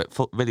 Went for it.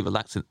 Really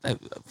relaxing.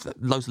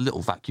 Loads of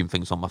little vacuum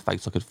things on my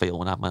face I could feel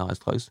when I had my eyes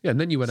closed. Yeah, and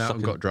then you went out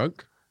and got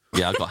drunk.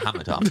 Yeah, I got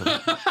hammered after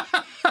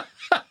that.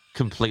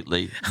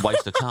 Completely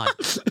waste of time.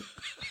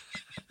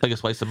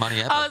 Biggest waste of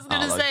money ever. I was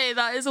going to say,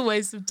 that is a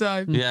waste of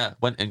time. Yeah,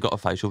 went and got a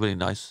facial, really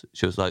nice.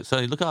 She was like, so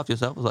you look after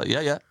yourself? I was like,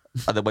 yeah.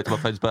 And then went to my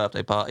friend's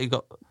birthday party,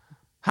 got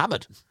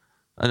hammered.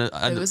 And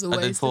It was a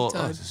waste then thought,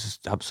 of time. this is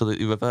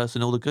absolutely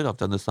reversing all the good I've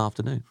done this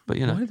afternoon. But,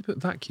 you know. Why did they put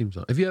vacuums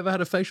on? Have you ever had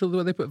a facial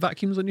where they put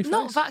vacuums on your face?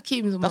 Not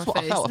vacuums on That's my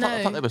what face. I felt. No.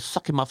 I felt they were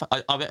sucking my face.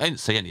 I didn't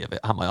see any of it.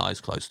 I had my eyes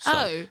closed. So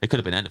Oh. it could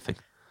have been anything.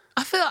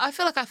 I feel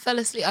like I fell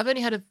asleep. I've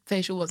only had a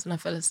facial once and I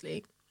fell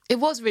asleep. It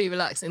was really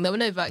relaxing. There were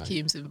no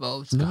vacuums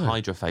involved. It's a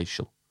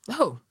hydrofacial.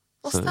 Oh,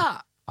 what's So-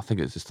 that? I think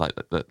it's just like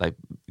that they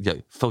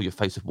fill your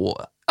face with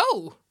water.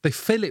 Oh, They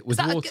fill it with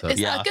that a water. good- Is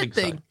yeah, that a I good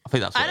think thing? so. I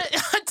think that's what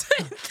I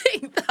don't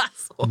think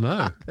that's what No.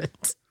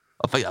 happened.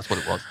 I think that's what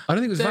it was. I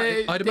don't think it was.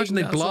 Don't I'd imagine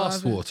they think that's what blast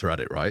happened. water at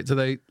it, right? Do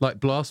they like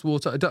blast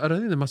water? I don't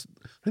think they must.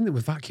 I think they were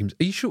vacuums.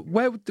 Are you sure?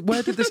 Where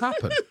did this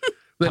happen?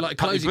 They like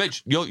Putney closing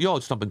Bridge, your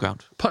stomping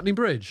ground. Putney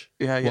Bridge.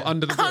 Yeah, yeah. What,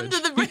 under the bridge. Under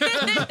the bridge.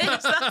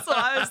 That's what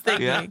I was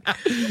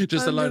thinking.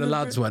 Just a load of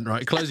lads went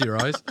right. Close your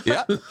eyes.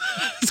 Yeah.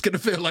 It's going to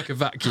feel like a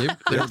vacuum.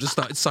 They all just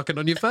started sucking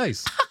on your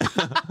face.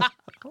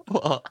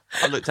 Well,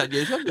 I looked 10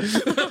 years younger.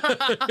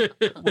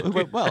 It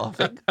went well,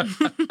 I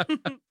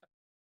think.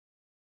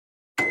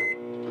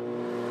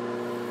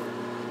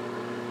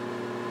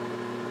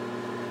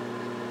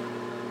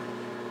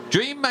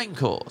 Dream main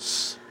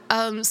course.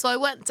 So I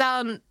went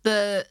down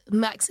the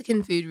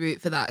Mexican food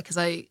route for that because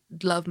I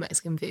love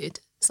Mexican food.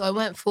 So I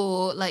went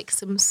for like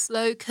some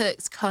slow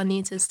cooked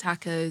carnitas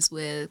tacos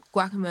with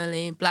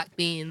guacamole, black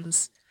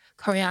beans,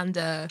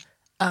 coriander,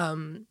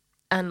 and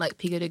like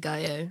pico de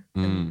gallo.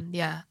 And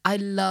yeah, I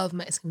love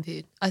Mexican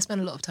food. I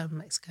spend a lot of time in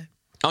Mexico.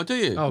 Oh, do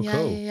you? Oh, yeah,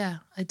 cool. yeah,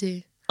 I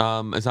do.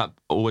 Has that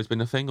always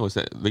been a thing, or is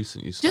it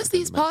recent? You Just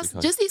these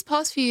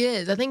past few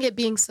years. I think it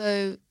being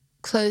so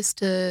close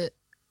to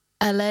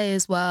LA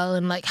as well,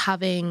 and like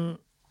having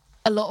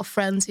a lot of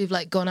friends who've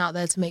like gone out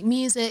there to make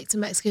music to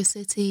Mexico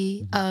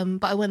City.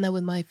 But I went there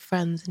with my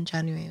friends in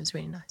January. It was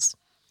really nice.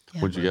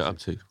 Yeah. What did you get up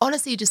to?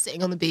 Honestly, just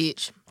sitting on the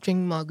beach,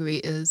 drinking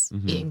margaritas,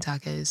 eating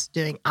tacos,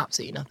 doing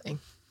absolutely nothing.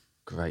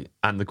 Great.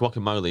 And the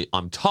guacamole,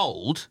 I'm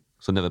told,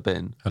 because I've never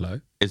been, Hello.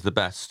 is the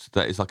best.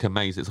 That is like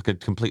amazing. It's like a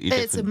completely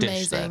It's different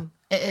dish there. amazing.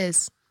 It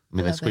is. I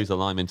mean, they Love squeeze it. the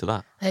lime into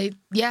that. Hey,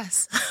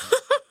 yes.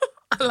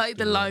 I like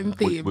the lime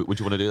theme. Would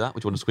you want to do that?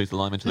 Would you want to squeeze the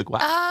lime into the guac?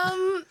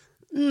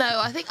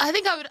 No, I think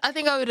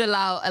I would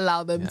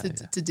allow them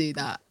to do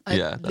that. I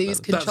Yeah, lose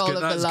That's control good.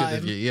 of That's the good lime.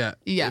 of you. Yeah.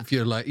 Yeah. If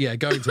you're like,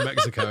 going to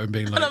Mexico and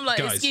being like, And I'm like,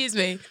 guys, excuse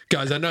me,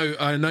 guys, I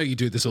know you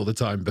do this all the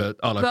time, but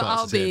Arlo but Parks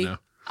I'll is here be. now.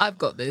 I've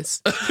got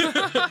this.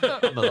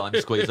 I'm the lime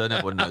squeezer, and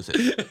everyone knows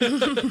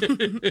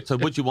it. So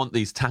would you want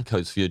these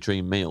tacos for your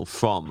dream meal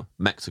from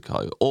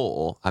Mexico,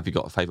 or have you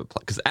got a favourite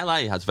place? Because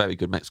LA has very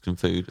good Mexican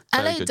food.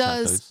 Very LA good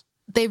does. Tacos.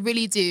 They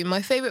really do.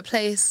 My favorite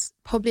place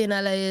probably in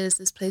LA is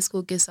this place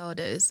called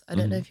Guisados. I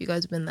don't know if you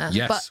guys have been there.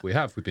 Yes, But we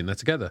have. We've been there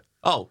together.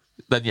 Oh,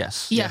 then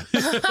yes. yeah.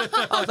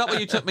 Oh, is that where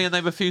you took me and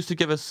they refused to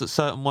give us a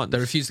certain one? They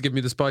refused to give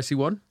me the spicy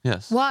one.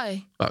 Yes.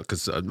 Why?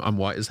 Because I'm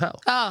white as hell.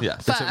 Oh, Yeah.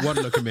 They fair. took one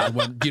look at me and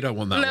went, you don't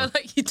want that No, one.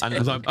 like you did. And I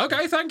was like,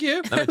 okay, thank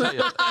you. Let me tell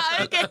you.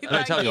 Okay, Let me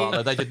thank tell you, you.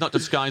 Arlo, they did not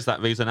disguise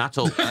that reason at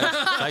all.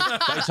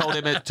 They told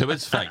him it to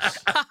his face,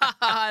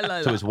 I love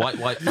to that. his white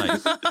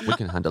face. We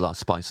can handle our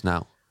spice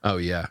now, Oh,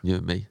 yeah. you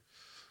and me.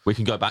 We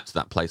can go back to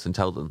that place and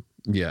tell them,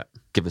 Yeah.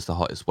 give us the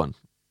hottest one.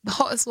 The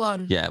hottest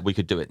one. Yeah, we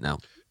could do it now.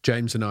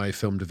 James and I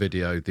filmed a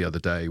video the other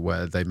day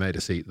where they made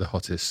us eat the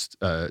hottest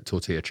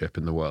tortilla chip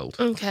in the world,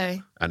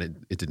 Okay. and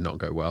it did not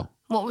go well.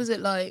 What was it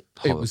like?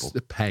 It was Horrible.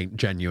 a pain,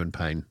 genuine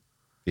pain.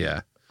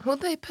 Yeah.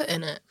 What did they put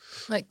in it?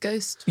 Like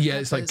ghost? Yeah,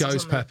 it's like peppers or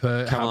ghost something?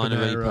 pepper, Carolina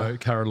habanero, Reaper.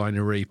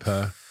 Carolina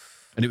Reaper,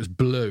 and it was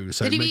blue.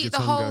 So Did it you made eat your the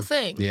tongue whole go-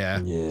 thing?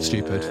 Yeah,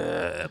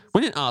 stupid.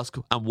 We didn't ask,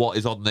 and what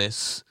is on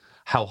this?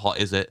 How hot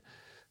is it?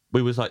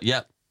 We was like,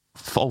 yep,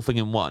 whole thing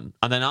in one.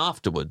 And then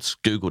afterwards,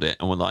 Googled it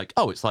and we're like,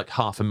 oh, it's like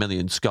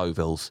 500,000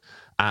 Scovilles.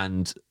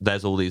 And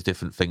there's all these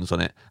different things on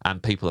it.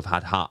 And people have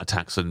had heart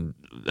attacks and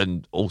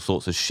all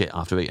sorts of shit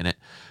after eating it.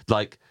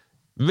 Like,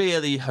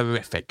 really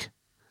horrific.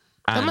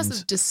 That And must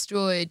have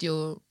destroyed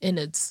your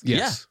innards.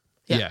 Yes.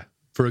 Yeah. Yeah.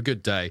 For a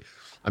good day.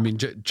 I mean,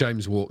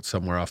 James walked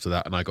somewhere after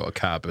that, and I got a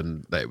cab,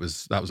 and that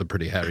was a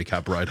pretty hairy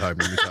cab ride home.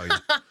 Let me tell you,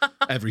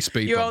 every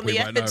speed You're bump on we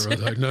the went edge. over, I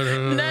was like,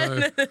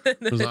 no. I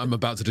was like, I'm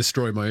about to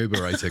destroy my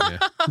Uber rating here.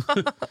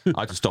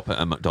 I had to stop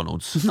at a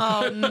McDonald's.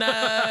 Oh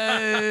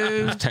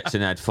no!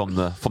 Texting Ed from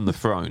the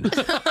throne,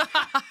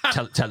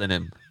 telling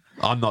him,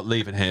 I'm not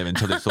leaving here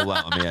until it's all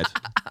out of me, Ed.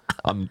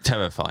 I'm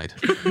terrified.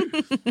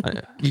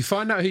 You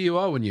find out who you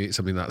are when you eat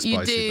something that You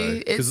spicy.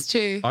 do. Though, 'cause It's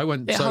true. I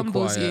went It so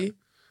humbles quiet. you.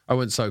 I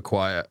went so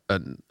quiet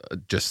and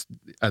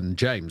and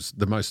James,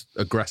 the most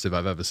aggressive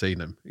I've ever seen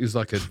him. He was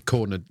like a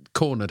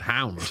cornered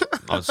hound.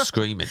 I was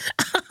screaming.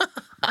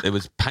 It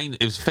was pain.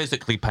 It was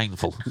physically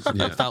painful.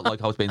 Yeah. It felt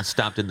like I was being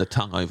stabbed in the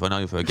tongue over and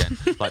over again,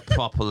 like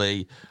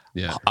properly.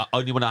 Yeah.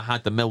 Only when I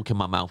had the milk in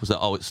my mouth was like,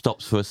 oh, it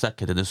stops for a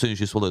second, and as soon as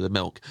you swallow the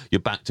milk, you're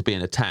back to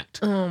being attacked.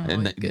 Oh my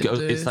and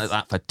it's like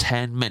that for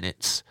 10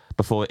 minutes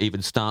before it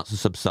even starts to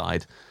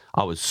subside.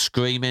 I was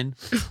screaming,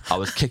 I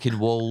was kicking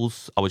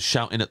walls, I was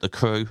shouting at the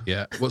crew.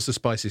 Yeah. What's the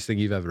spiciest thing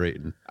you've ever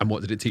eaten? And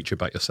what did it teach you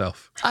about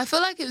yourself? I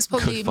feel like it was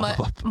probably Good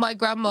follow-up. my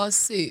grandma's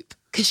soup,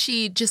 because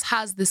she just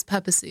has this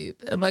pepper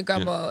soup, and my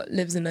grandma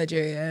lives in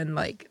Nigeria, and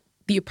like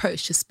the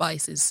approach to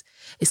spice is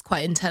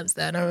quite intense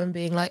there. And I remember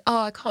being like,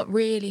 oh, I can't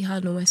really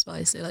handle my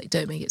spice, so like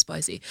don't make it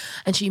spicy.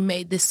 And she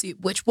made this soup,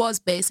 which was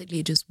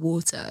basically just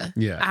water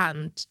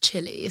and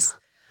chilies.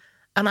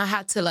 And I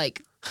had to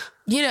like,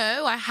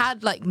 I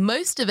had like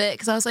most of it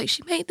because I was like,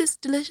 she made this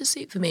delicious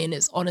soup for me. And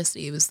it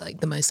was like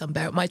the most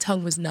unbearable. My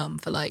tongue was numb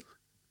for like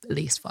at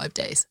least 5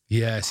 days.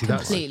 Yeah, see,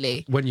 completely.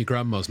 That's when your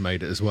grandma's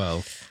made it as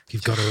well.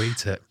 You've got to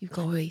eat it. You've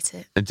got to eat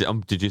it.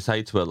 And did you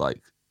say to her,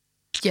 like,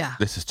 yeah,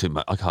 this is too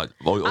much, I can't.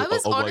 I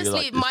was or were you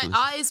honestly, like, my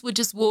eyes were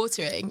just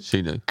watering.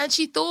 She knew. And I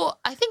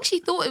think she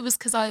thought it was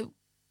because I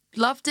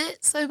loved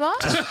it so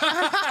much. And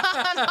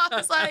I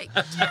was like,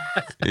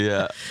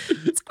 yeah,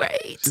 it's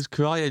great. She's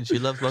crying. She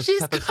loves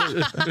pepper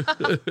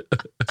soup.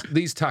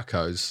 These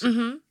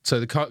tacos, so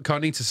the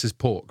carnitas is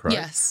pork, right?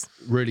 Yes.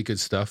 Really good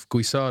stuff.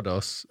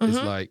 Guisados is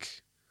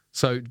like,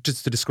 so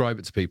just to describe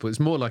it to people, it's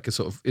more like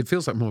it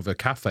feels like more of a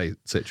cafe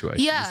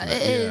situation. Yeah, isn't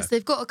it is.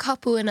 They've got a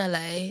couple in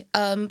LA,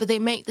 but they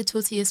make the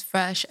tortillas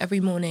fresh every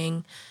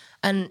morning.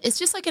 And it's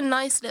just like a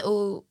nice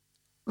little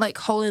like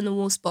hole in the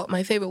wall spot.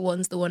 My favorite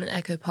one's the one in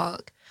Echo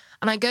Park.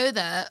 And I go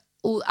there,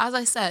 as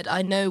I said,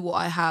 I know what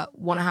I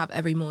want to have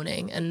every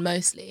morning, and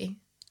mostly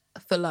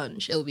for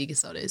lunch, it'll be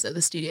guisados at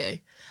the studio.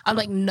 I'm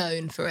like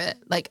known for it.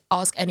 Like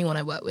ask anyone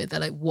I work with, they're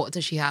like, what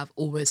does she have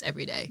almost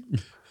every day?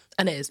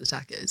 And it is the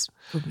tacos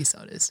from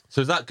guisados. So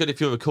is that good if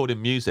you're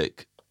recording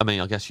music? I mean,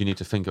 I guess you need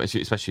to think,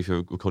 especially if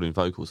you're recording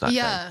vocals that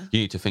day.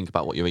 You need to think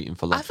about what you're eating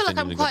for lunch. I feel like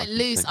I'm quite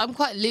loose. I'm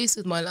quite loose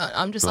with my lunch.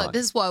 I'm just like,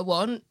 this is what I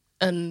want,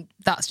 and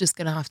that's just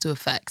going to have to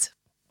affect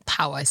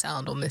how I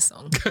sound on this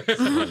song. So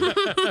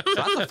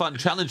that's a fun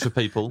challenge for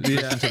people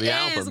listening to the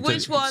album.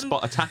 Which to one?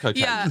 Spot a taco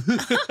take. Yeah.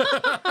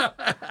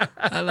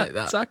 I like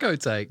that. Taco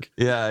take.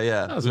 Yeah.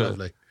 That was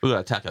lovely. We've got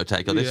a taco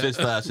take. This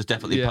verse is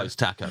definitely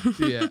post-taco.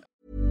 Yeah.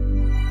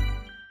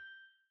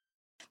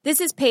 This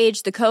is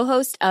Paige, the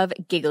co-host of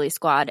Giggly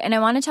Squad, and I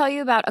want to tell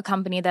you about a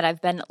company that I've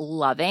been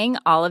loving,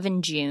 Olive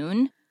 &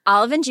 June.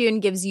 Olive & June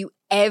gives you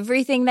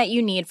everything that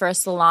you need for a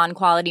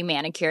salon-quality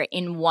manicure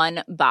in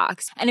one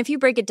box. And if you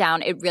break it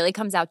down, it really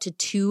comes out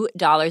to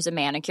 $2 a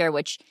manicure,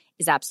 which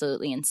is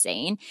absolutely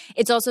insane.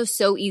 It's also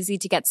so easy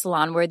to get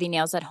salon-worthy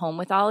nails at home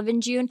with Olive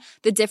 & June.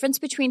 The difference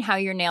between how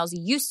your nails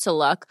used to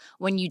look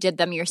when you did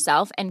them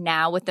yourself and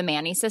now with the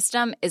Mani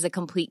system is a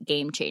complete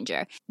game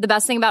changer. The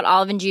best thing about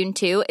Olive & June,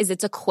 too, is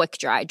it's a quick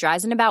dry.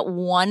 Dries in about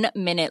 1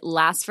 minute,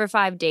 lasts for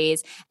 5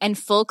 days, and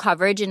full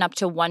coverage in up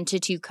to 1 to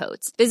 2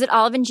 coats. Visit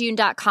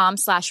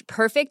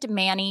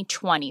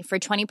oliveandjune.com/perfectmani20 for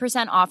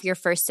 20% off your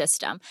first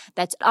system.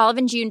 That's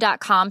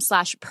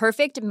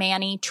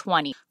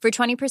oliveandjune.com/perfectmani20 for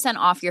 20%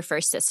 off your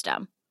first system.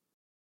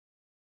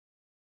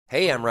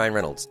 Hey, I'm Ryan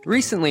Reynolds.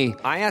 Recently,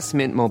 I asked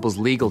Mint Mobile's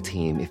legal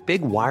team if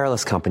big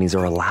wireless companies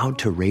are allowed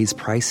to raise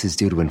prices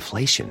due to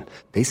inflation.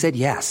 They said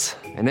yes.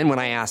 And then when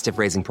I asked if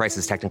raising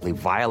prices technically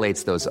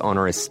violates those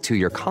onerous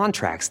 2-year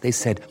contracts, they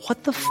said,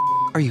 "What the f***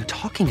 are you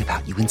talking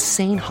about, you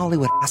insane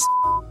Hollywood ass?"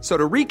 So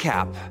to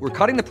recap, we're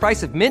cutting the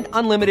price of Mint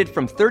Unlimited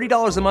from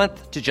 $30 a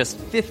month to just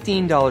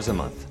 $15 a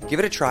month. Give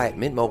it a try at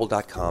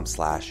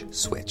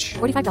mintmobile.com/switch.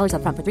 $45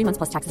 up front for 3 months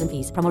plus taxes and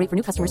fees. Promo rate for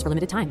new customers for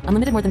limited time.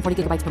 Unlimited more than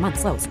 40 gigabytes per month.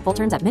 Slows full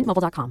terms at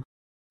mintmobile.com.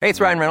 Hey, it's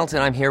Ryan Reynolds,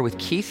 and I'm here with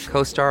Keith,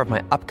 co-star of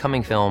my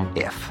upcoming film,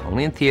 If,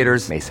 only in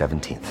theaters May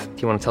 17th.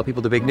 Do you want to tell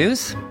people the big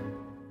news?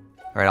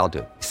 All right, I'll do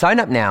it. Sign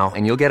up now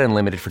and you'll get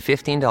unlimited for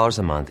 $15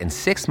 a month and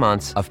 6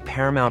 months of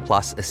Paramount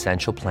Plus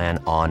Essential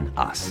Plan on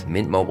us.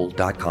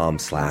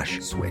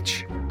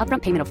 mintmobile.com/switch.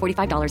 Upfront payment of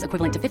 $45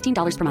 equivalent to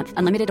 $15 per month.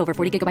 Unlimited over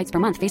 40 gigabytes per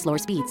month. Face lower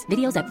speeds.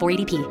 Videos at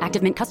 480p.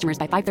 Active Mint customers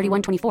by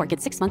 531.24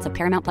 get 6 months of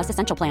Paramount Plus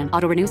Essential Plan.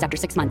 Auto renews after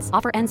 6 months.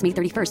 Offer ends May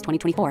 31st,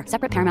 2024.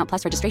 Separate Paramount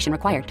Plus registration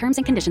required. Terms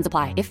and conditions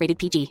apply if rated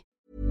PG.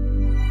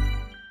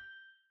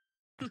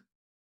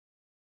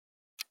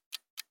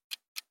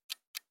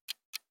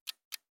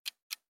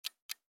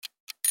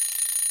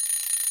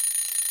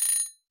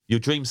 Your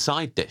dream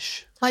side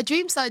dish. My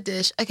dream side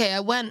dish. Okay, I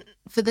went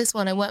for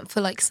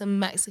like some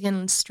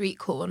Mexican street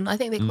corn. I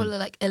think they call it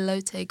like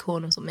elote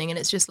corn or something. And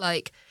it's just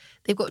like,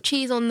 they've got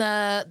cheese on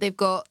there, they've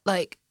got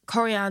like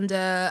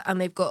coriander, and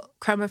they've got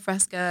crema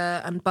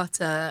fresca and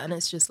butter. And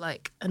it's just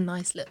like a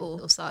nice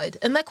little side.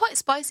 And they're quite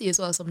spicy as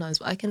well sometimes,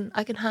 but I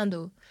can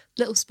handle a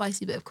little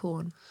spicy bit of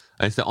corn.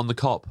 And is that on the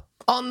cob?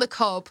 On the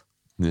cob.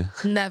 Yeah.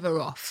 Never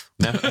off.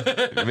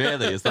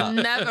 Really? Is that?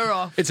 Never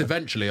off. It's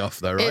eventually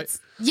off though, right?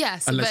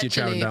 Yes, unless you're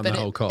chowing down the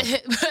whole cob.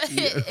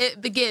 It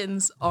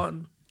begins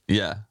on.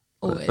 Yeah.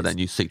 Always. But then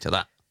you see to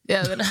that.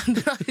 Yeah, then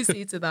I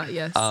see to that,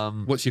 yes.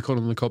 What's your corn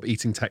on the cob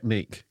eating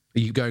technique? Are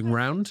you going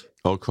round?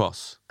 Or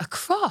across?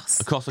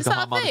 Across? Across Is like a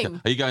that a harmonica.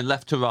 thing? Are you going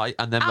left to right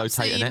and then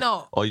Absolutely rotating it?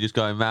 not. Or are you just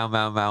going round,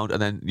 round, round,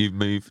 and then you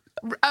move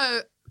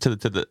Oh, to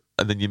the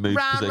and then you move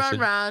round, position?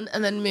 round,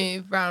 and then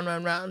move round,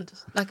 round, round.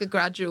 Like a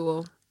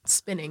gradual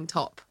spinning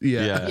top.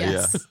 Yeah,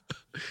 Yes. yeah.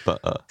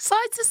 But Side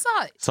to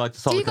side. side to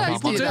side. Do you like a guys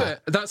do Do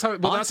harmonica. it. That's how.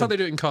 Well, I that's how think- they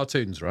do it in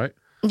cartoons, right?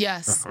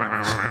 Yes.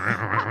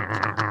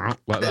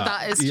 Like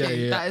That is true. Yeah,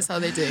 yeah. That is how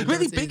they do it.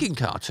 Really big in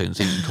cartoons,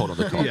 even corn on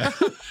the cob. Yeah.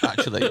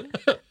 Actually.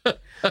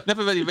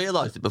 Never really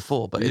realised it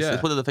before, but Yeah.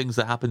 it's one of the things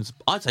that happens,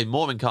 I'd say,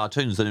 more in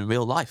cartoons than in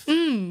real life.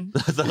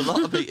 There's a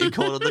lot of eating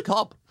corn on the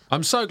cob.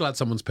 I'm so glad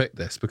someone's picked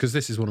this because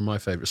this is one of my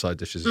favourite side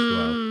dishes as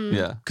well.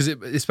 Yeah. Because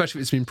especially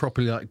if it's been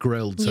properly like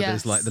grilled, so there's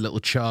Yes. like the little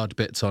charred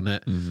bits on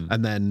it,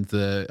 and then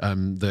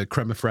the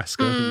crema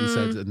fresca, I think you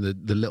said, and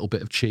the little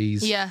bit of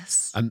cheese,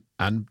 Yes.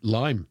 and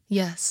lime.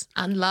 Yes.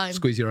 And lime.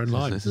 Squeeze your own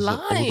lime. This is all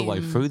the way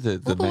Lime. through the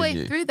All the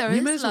menu. way through there You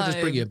is may as well just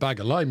bring lime. you a bag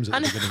of limes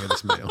at the beginning of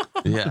this meal.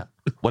 Yeah.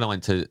 When I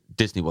went to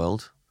Disney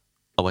World,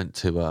 I went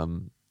to,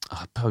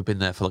 I've probably been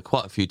there for like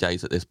quite a few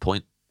days at this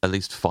point, at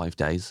least 5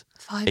 days.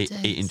 5 days.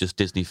 Eating just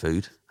Disney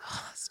food.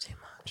 Oh, that's too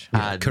much.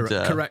 And,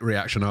 Correct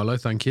reaction, Arlo.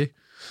 Thank you.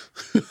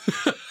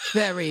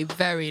 Very,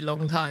 very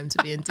long time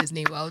to be in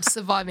Disney World,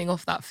 surviving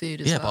off that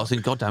food as Yeah, but I well. was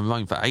in goddamn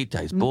Rome for 8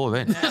 days.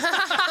 Boring.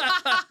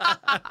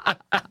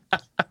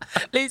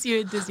 At least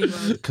you're in Disney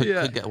World.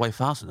 Couldn't get away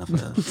fast enough.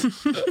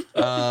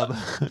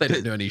 They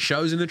didn't do any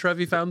shows in the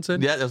Trevi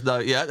Fountain. There's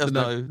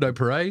no. No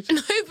parade.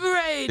 No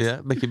parade.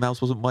 Yeah, Mickey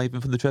Mouse wasn't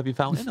waving from the Trevi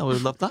Fountain. I would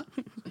have loved that.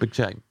 Big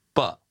shame.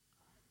 But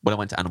when I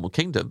went to Animal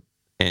Kingdom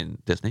in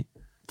Disney,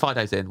 5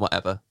 days in,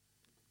 whatever,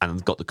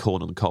 and got the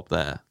corn on the cob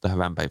there, the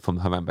Harambe from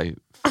the Harambe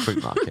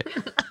Fruit Market.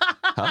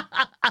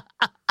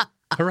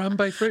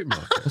 Harambe Fruit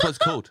Market. That's what it's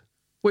called.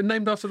 We're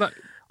named after that.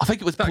 I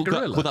think it was That called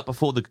gorilla? that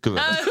before the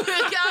gorilla. I was going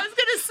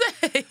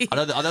to say. I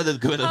know the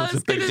gorilla I was a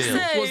was big gonna deal.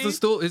 say- What's the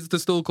stall? Is the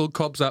stall called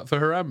Cobb's Out for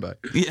Harambe?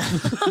 Yeah,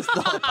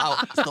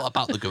 it's not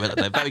about the gorilla.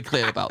 They're very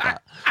clear about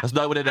that. There's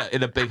no one in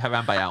a big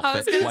Harambe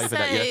outfit gonna waving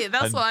say, at you.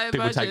 that's and what I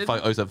people take imagined.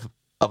 photos of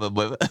them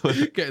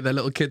with Getting their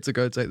little kid to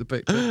go take the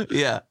picture.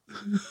 yeah.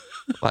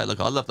 Like, look,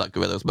 I love that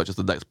gorilla as much as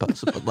the next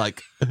person, but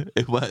like,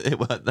 it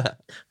weren't there.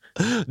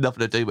 Nothing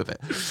to do with it.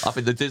 I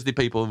think the Disney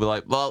people were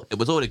like, well, it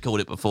was already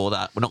called it before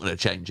that. We're not going to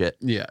change it.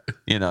 Yeah.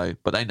 You know,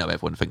 but they know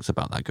everyone thinks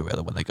about that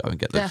gorilla when they go and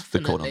get the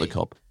corn on the Definitely.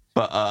 cob.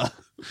 But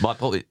my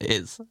point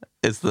is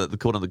that the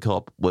corn on the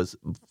cob was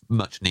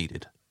much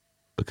needed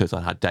because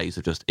I had days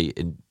of just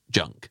eating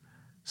junk.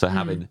 So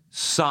having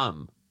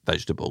some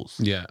vegetables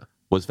Yeah.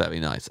 was very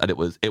nice, and it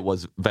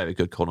was very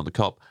good corn on the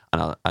cob,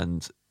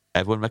 and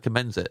everyone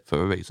recommends it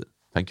for a reason.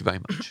 Thank you very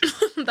much.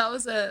 That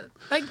was it.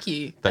 Thank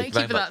you. Thank Thank you you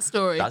very for much. that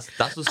story.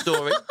 That's the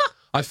story.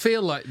 I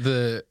feel like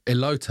the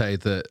elote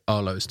that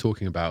Arlo is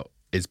talking about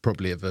is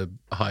probably of a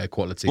higher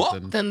quality What?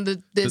 than. Than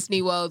the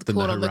Disney World than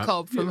the corn on the Haram-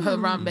 cob from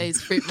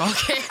Harambe's Fruit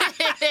Market.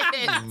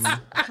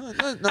 I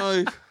don't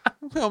know.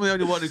 I'm the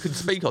only one who can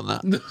speak on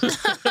that.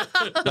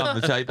 Down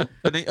the table.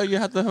 Benito, you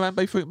had the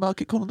Harambe Fruit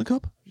Market corn on the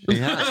cob?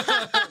 Yeah.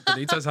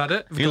 Benito's had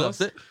it. Of He course.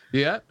 loves it.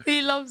 Yeah.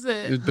 He loves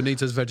it.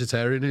 Benito's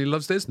vegetarian and he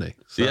loves Disney.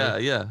 So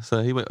Yeah.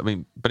 So he went. I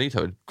mean,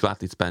 Benito would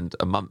gladly spend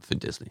a month in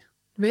Disney.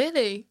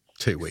 Really?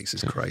 2 weeks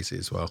is crazy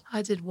as well.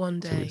 I did one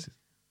day.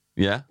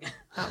 Yeah.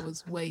 That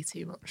was way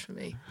too much for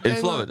me. In Going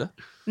on- Florida.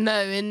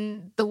 No,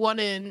 in the one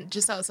in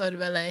just outside of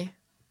LA.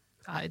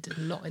 I did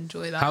not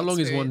enjoy that. How long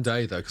is one experience.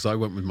 day though? Because I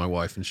went with my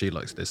wife and she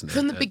likes Disney.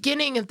 From the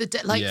beginning of the day,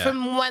 like Yeah.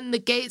 from when the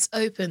gates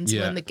opened to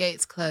Yeah. when the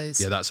gates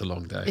closed. Yeah, that's a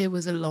long day. It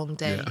was a long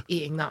day Yeah.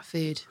 eating that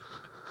food.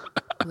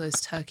 All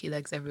those turkey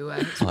legs everywhere.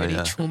 It's a really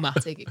yeah.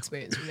 traumatic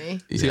experience for me.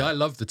 See, I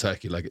love the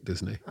turkey leg at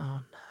Disney. Oh no.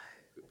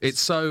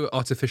 It's so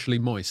artificially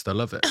moist. I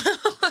love it.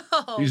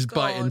 You just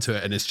bite God. into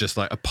it and it's just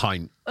like a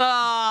pint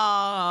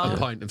Oh,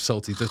 of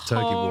salty turkey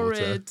water.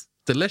 horrid.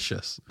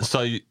 Delicious.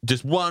 So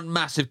just one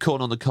massive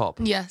corn on the cob.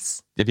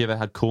 Yes, Have you ever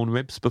had corn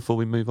ribs before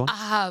we move on? I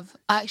have.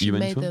 I actually You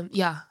made into them.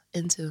 Yeah,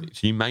 into them.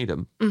 So you made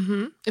them.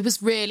 It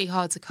was really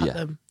hard to cut Yeah.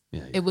 them.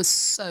 Yeah. It was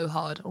so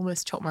hard.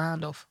 Almost chopped my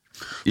hand off.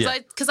 Yeah.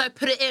 Because I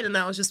put it in and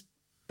I was just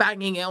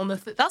banging it on the.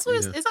 That's what.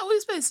 Is that what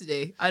you're supposed to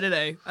do? I don't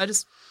know. I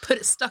just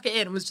stuck it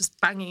in and was just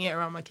banging it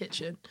around my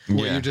kitchen.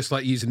 What, Yeah. you're just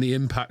like using the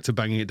impact of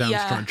banging it down to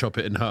Yeah. try and chop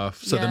it in half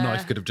so the Yeah.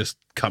 knife could have just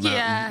come out.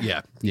 And,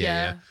 Yeah. yeah.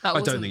 Yeah, that I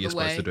don't wasn't think you're the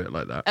supposed way. to do it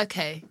like that.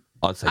 Okay.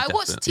 I'd say I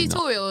watched a definitely not.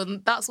 tutorial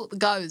and that's what the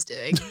guy was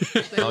doing.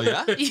 Oh,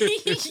 yeah?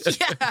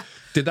 Yeah.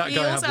 Did that He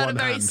guy also have had a one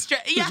very hand?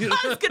 Yeah,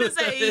 I was gonna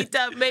say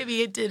maybe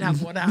he did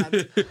have one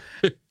hand.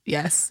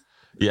 Yes.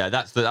 Yeah,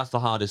 that's the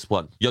hardest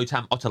one.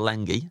 Yotam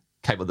Ottolenghi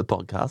came on the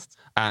podcast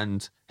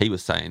and he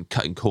was saying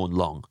cutting corn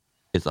long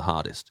is the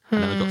hardest.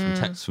 And then I got some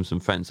texts from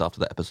some friends after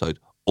that episode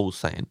all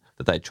saying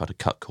that they'd try to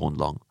cut corn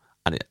long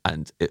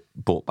and it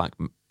brought back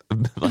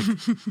like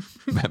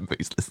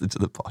memories listening to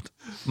the pod.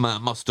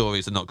 Man, my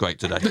stories are not great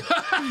today.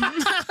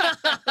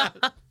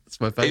 It's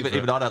my favourite.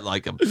 Even I don't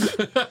like them.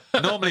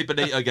 Normally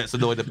Benito gets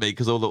annoyed at me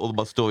because all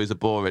my stories are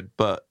boring,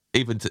 but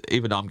even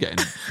I'm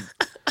getting...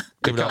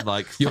 Even I'm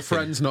like... Your fucking-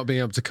 friends not being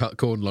able to cut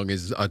corn long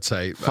is, I'd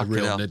say, a Fucking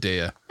real hell.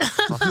 nadir.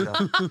 fucking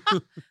hell.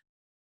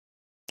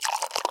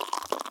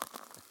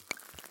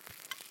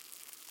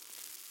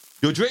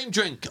 Your dream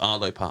drink,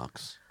 Arlo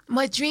Parks.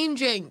 My dream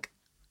drink.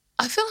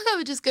 I feel like I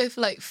would just go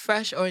for like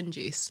fresh orange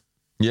juice.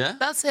 Yeah?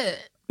 That's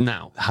it.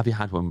 Now, have you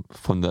had one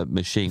from the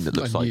machine that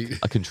looks like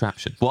a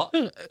contraption? What?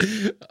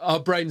 Our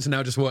brains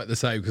now just work the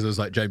same because I was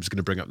like, James is going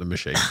to bring up the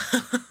machine.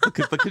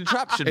 Because the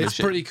contraption It's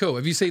machine. pretty cool.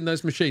 Have you seen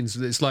those machines?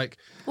 It's like...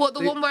 What, the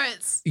one where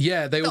it's...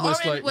 Yeah, they the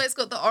almost orange, like... where it's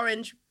got the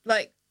orange,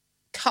 like,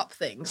 cup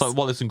things. It's like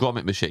Wallace and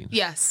Gromit machine.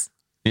 Yes.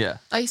 Yeah.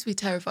 I used to be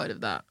terrified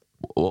of that.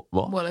 What?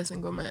 Wallace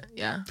and Gromit,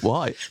 yeah.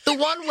 Why? The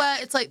one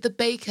where it's like the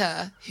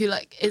baker who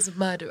like is a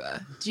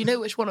murderer. Do you know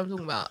which one I'm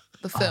talking about?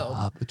 The film.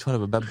 I'm trying to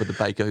remember the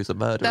baker who's a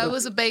murderer. There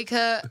was a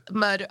baker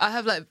murder. I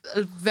have like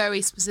a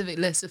very specific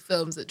list of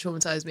films that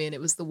traumatized me, and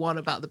it was the one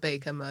about the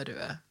baker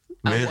murderer.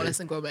 Really? Wallace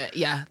and Gromit.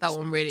 Yeah, that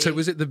one really. So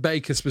was it the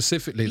baker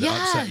specifically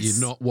that upset you,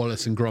 not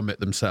Wallace and Gromit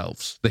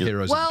themselves, the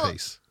heroes of the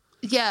piece?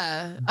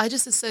 Yeah, I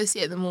just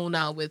associate them all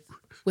now with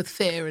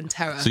fear and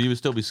terror. So you would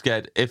still be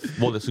scared if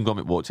Wallace and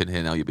Gromit walked in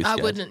here now, you'd be scared?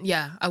 I wouldn't,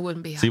 yeah, I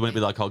wouldn't be happy. So you wouldn't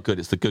be like, oh, good,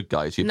 it's the good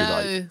guys. You'd No.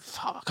 be like,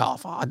 fuck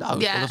off, I know.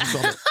 Yeah. Wallace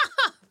and Gromit.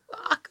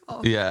 Fuck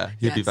off. Yeah,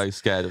 you'd be Yes. very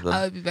scared of them.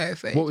 I would be very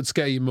afraid. What would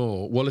scare you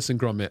more, Wallace and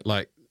Gromit,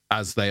 like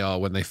as they are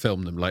when they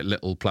film them, like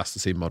little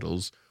plasticine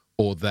models,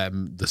 or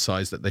them the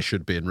size that they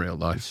should be in real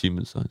life? It's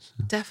human size.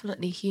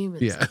 Definitely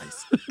human Yeah.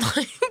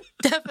 size.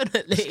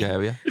 Definitely.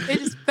 Scarier.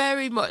 It is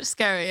very much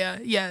scarier,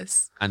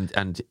 yes.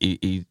 And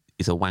he's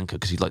a wanker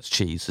because he likes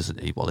cheese, isn't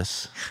he,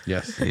 Wallace?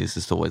 Yes. He's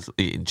just always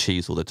eating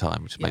cheese all the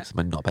time, which makes him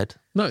a knobhead.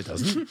 No, it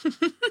doesn't.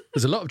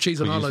 There's a lot of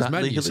cheese on We use Arlo's that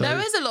menu. legally. So There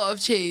is a lot of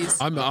cheese.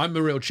 I'm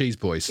a real cheese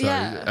boy, so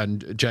Yeah.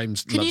 and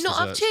James Can loves you not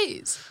have desserts.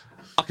 cheese?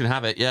 I can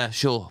have it, yeah,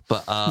 sure,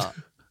 but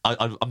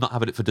I'm not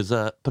having it for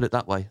dessert. Put it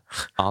that way,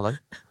 Arlo.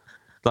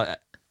 Like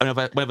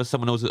whenever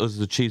someone else has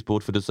a cheese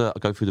board for dessert, I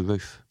go through the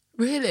roof.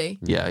 Really?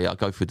 Yeah, I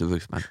go through the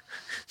roof, man.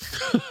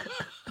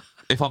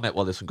 If I met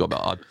Wallace and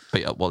Gromit, I'd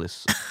beat up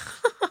Wallace.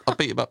 I'd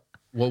beat him up.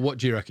 Well, what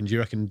do you reckon? Do you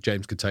reckon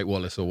James could take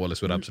Wallace, or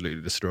Wallace would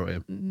absolutely destroy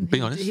him?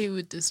 Be honest. He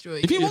would destroy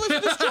you. If you want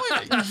him to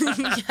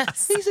destroy me,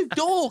 Yes. he's a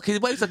dog. He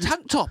wears a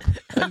tank top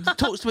and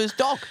talks to his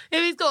dog.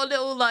 If he's got a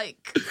little, like,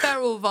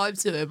 feral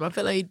vibe to him, I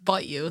feel like he'd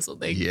bite you or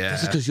something. Yeah.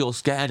 This is because you're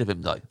scared of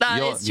him, though.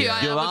 That is true,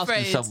 I You're am asking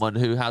afraid. someone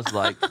who has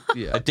like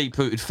a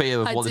deep-rooted fear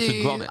of I Wallace and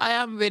do. Gromit. I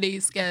am really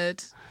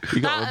scared.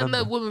 You gotta That and the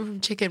remember. woman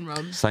from Chicken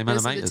Run. Same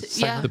Those are the animators, two-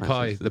 same Yeah.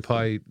 animators. The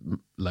pie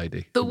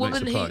lady. The who makes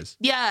woman the who... pies.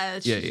 Yeah,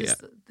 she's Yeah, just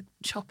the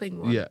chopping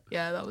one. Yeah.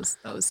 Yeah, that was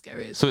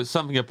scary. So it's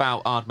something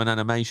about Aardman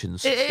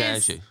Animations It scares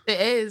is. you. It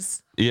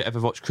is. You ever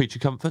watch Creature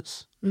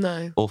Comforts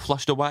No. or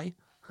Flushed Away?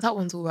 That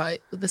one's all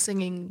right. With the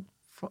singing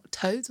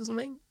toads or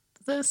something.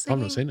 The I've singing...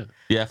 not seen it.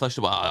 Yeah, Flushed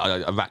Away.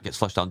 A rat gets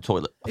flushed down the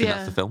toilet. I think Yeah.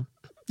 that's the film.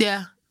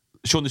 Yeah.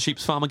 Shaun the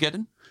Sheep's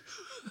Farmageddon.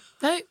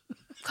 No,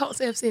 can't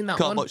say I've seen that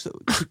Can't one. watch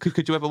that.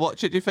 Could you ever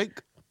watch it? Do you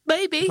think?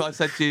 Maybe. If I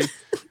said to you,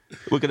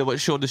 we're going to watch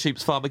Shaun the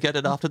Sheep's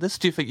Farmageddon after this,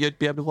 do you think you'd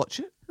be able to watch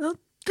it? I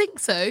think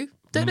so.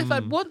 Don't know if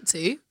I'd want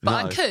to, but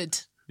I No. could.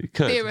 You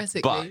could.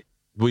 Theoretically. But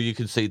well, you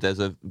can see there's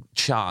a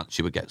chance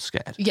you would get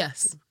scared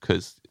Yes.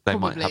 because they might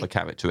Probably. have a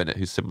character in it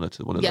who's similar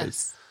to one of those.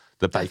 Yes.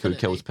 The baker who definitely.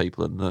 kills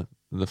people and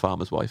the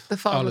farmer's wife. The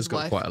Arlo's farmer's got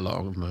wife. quite a lot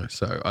on though,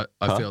 so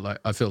I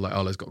feel like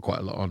Arlo's got quite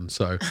a lot on.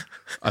 So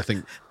I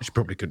think she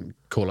probably couldn't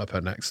call up her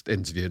next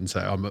interview and say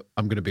I'm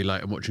going to be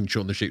late. I'm watching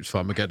Shaun the Sheep's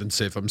Farmageddon and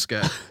see if I'm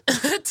scared.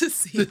 To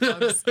see if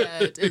I'm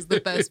scared is the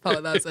best part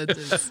of that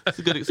sentence. It's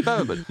a good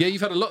experiment. Yeah,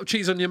 you've had a lot of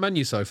cheese on your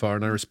menu so far,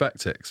 and I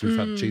respect it because we've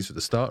had cheese for the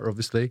starter,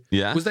 obviously.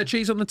 Yeah. Was there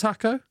cheese on the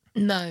taco?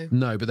 No.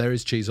 No, but there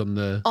is cheese on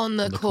the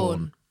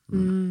corn.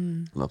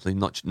 Lovely.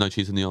 No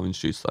cheese in the orange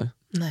juice though.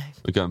 No.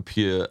 We're going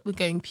pure We're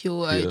going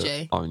pure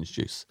OJ. orange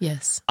juice.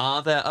 Yes.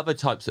 Are there other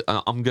types?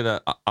 I'm going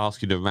to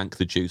ask you to rank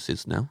the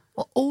juices now.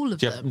 Well, all of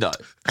Do you them. no.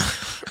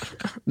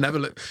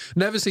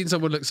 Never seen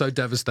someone look so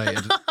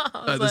devastated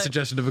at the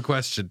suggestion of a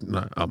question.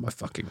 No, oh my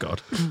fucking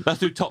god. Let's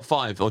do top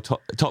 5 or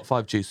top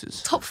 5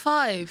 juices. Top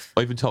 5.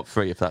 Or even top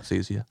 3 if that's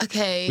easier.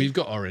 Okay. We've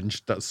got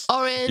orange. That's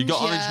orange. You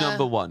got orange yeah.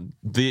 number 1.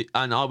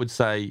 And I would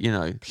say,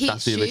 Peach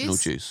that's the original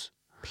juice. juice.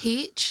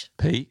 Peach.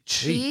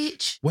 Peach.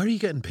 Peach. where are you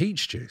getting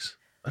peach juice?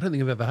 I don't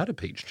think I've ever had a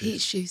peach juice.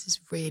 Peach juice is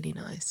really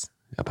nice.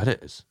 I bet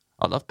it is.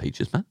 I love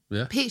peaches, man.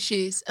 Yeah. Peach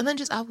juice. And then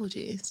just apple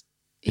juice.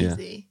 Yeah.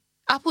 Easy.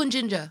 Apple and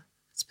ginger,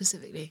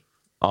 specifically.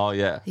 Oh,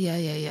 yeah.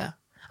 Yeah.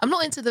 I'm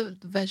not into the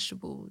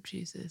vegetable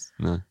juices.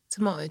 No.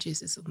 Tomato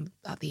juice is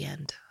at the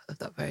end of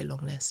that very long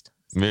list.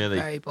 It's at Really?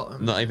 the very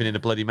bottom. Not even in a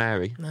Bloody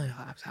Mary? No,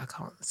 I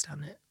can't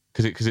stand it.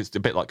 Because it's a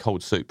bit like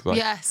cold soup, right?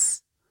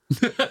 Yes.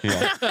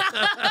 Yeah.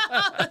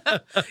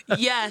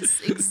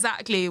 Yes,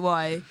 exactly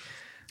why.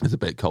 It's a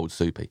bit cold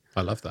soupy.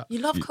 I love that. You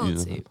love cold you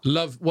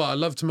know soup. I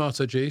love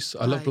tomato juice.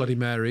 I love Right. Bloody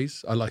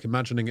Marys. I like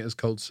imagining it as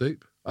cold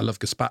soup. I love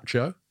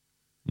gazpacho,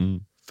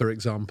 for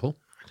example.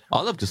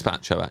 I love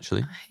gazpacho,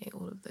 actually. I hate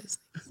all of those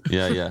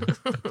things. Yeah.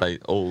 They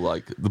all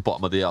like the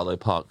bottom of the Arlo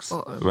Parks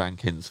Bottom.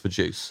 rankings for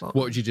juice. What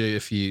would you do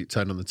if you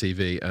turned on the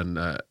TV and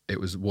it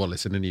was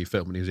Wallace in a new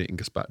film and he was eating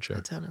I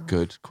gazpacho? don't know.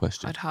 Good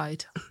question. I'd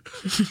hide.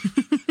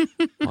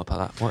 What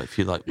about that? What if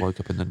you woke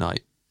up in the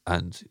night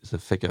and there's a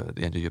figure at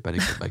the end of your bed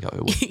and you couldn't make out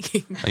who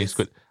it was? And you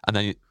squid, and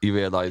then you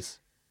realise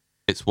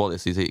it's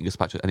Wallace. He's eating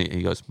gazpacho, and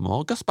he goes,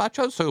 "More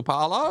gazpacho soup,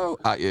 Arlo,"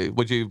 at you.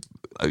 Would you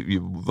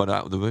run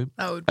out of the room?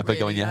 I would Ever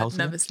go in your house? I'd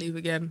never sleep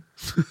again.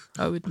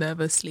 I would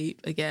never sleep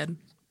again.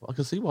 Well, I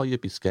can see why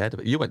you'd be scared of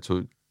it. You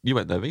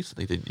went there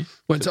recently, didn't you?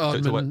 Went to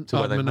Aardman,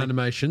 where they Aardman make-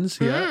 Animations,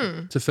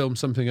 to film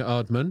something at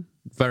Aardman.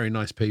 Very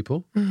nice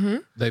people. Mm-hmm.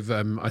 They've.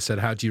 I said,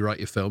 "How do you write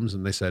your films?"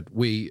 And they said,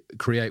 "We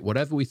create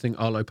whatever we think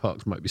Arlo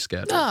Parks might be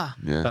scared of." Ah,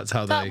 Yeah. That's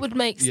how that they would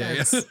make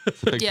sense.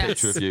 It's a big Yes.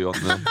 picture of you on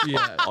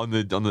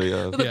the on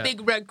the. With a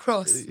big red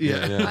cross.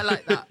 Yeah. I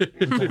like that.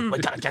 We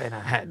gotta get in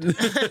her head.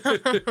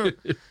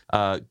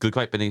 The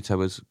great Benito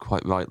was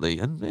quite rightly,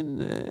 and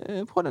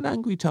in quite an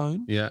angry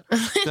tone, Yeah.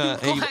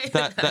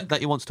 that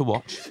he wants to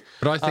watch.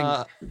 But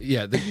I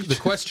think, the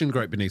question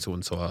Great Benito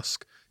wants to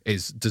ask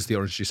is, does the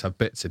orange juice have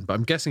bits in? But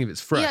I'm guessing if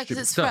it's fresh, Yeah, 'cause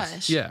it it's does.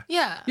 fresh. Yeah.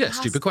 Yeah, it Yeah, has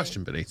stupid to.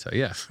 question, Benito.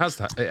 Yeah.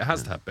 It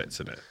has to have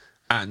bits in it.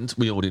 And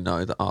we already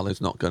know that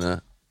Arlo's not going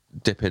to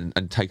dip in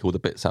and take all the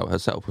bits out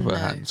herself with her No.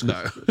 hands.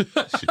 No.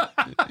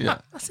 Yeah.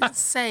 That's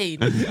insane.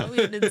 That would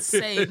be an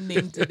insane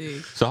thing to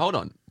do. So hold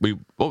on. We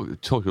were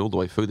talking all the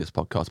way through this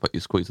podcast about you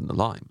squeezing the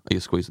lime. Are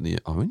you squeezing the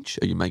orange?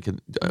 Are you making?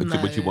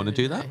 Would you want to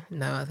do that?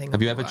 No, I think.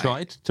 Have you I'm ever alright.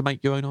 tried to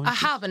make your own orange? I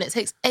have, and it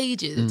takes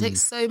ages. It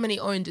takes so many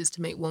oranges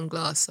to make one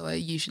glass. So I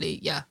usually,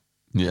 Yeah.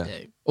 I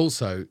do.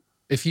 Also,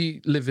 if you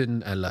live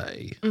in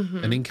LA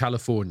and in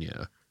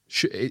California,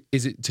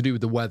 is it to do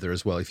with the weather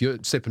as well? If you're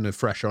sipping a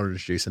fresh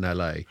orange juice in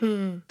LA,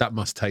 that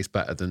must taste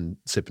better than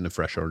sipping a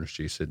fresh orange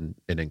juice in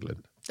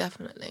England.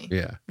 Definitely.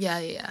 Yeah.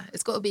 Yeah.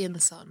 It's got to be in the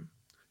sun.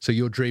 So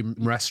your dream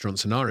restaurant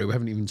scenario, we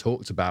haven't even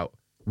talked about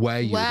where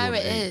you would Where want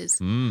it to eat.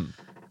 is.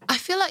 I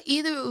feel like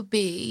either it would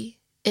be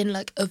in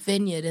like a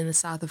vineyard in the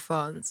south of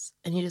France,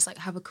 and you just like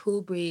have a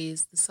cool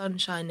breeze, the sun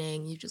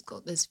shining, you've just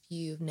got this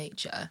view of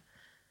nature,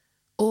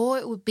 or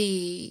it would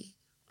be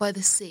by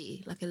the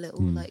sea, like a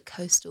little like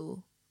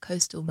coastal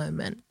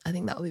moment. I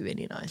think that would be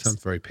really nice.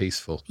 Sounds very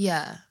peaceful.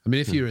 Yeah. I mean,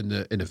 if you're in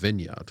a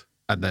vineyard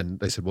and then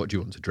they said, "What do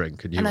you want to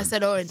drink?" And you And I went,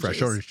 said orange fresh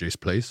juice. orange juice,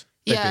 please.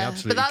 They'd be Yeah, but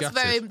absolutely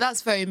gutted.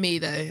 that's very me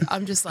though.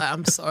 I'm just like,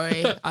 I'm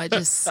sorry. I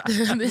just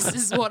this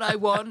is what I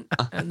want,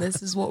 and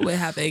this is what we're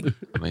having.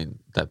 I mean,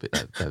 they'd be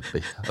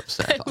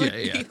upset. I would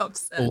Yeah. be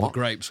upset. All the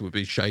grapes would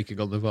be shaking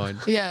on the vine.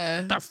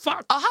 Yeah. The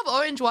fuck? I'll have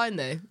orange wine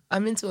though.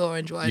 I'm into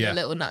orange wine, Yeah. a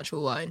little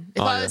natural wine.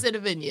 If Oh, I yeah. was in a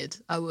vineyard,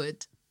 I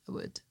would.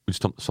 Would you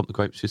stomp the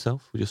grapes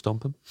yourself? Would you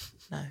stomp them?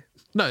 No.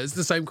 No, it's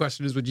the same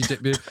question as would you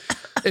dip your...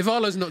 If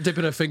Arlo's not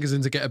dipping her fingers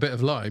in to get a bit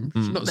of lime,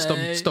 she's not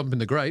No. stomping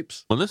the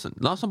grapes. Well, listen,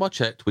 last time I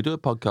checked, we do a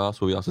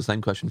podcast where we ask the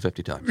same question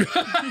 50 times.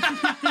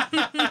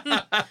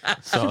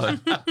 So,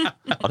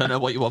 I don't know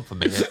what you want from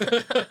me here.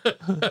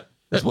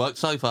 It's worked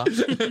so far.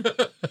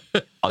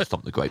 I'd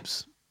stomp the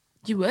grapes.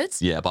 You would?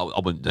 Yeah, but I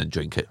wouldn't then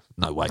drink it.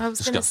 No way. I was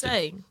going to Disgusting.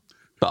 say.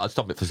 But I'd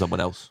stomp it for someone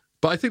else.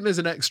 But I think there's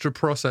an extra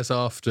process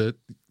after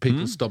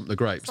people stomp the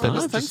grapes. I They're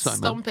don't not think just so, man.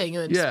 Stomping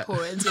and Yeah. just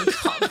pour it into a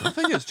cup. I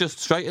think it's just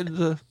straight into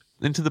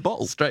the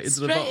bottle. straight into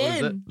the Straight bottle,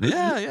 is it? in.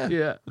 Yeah.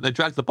 Yeah. They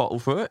drag the bottle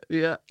through it,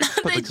 Yeah.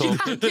 put They the cork,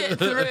 drag it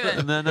through it.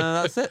 and then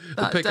that's it.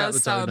 That pick out does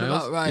the sound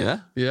toenails. about right. Yeah.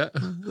 Yeah.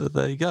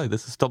 There you go.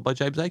 This is Stomped by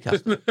James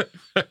Acaster.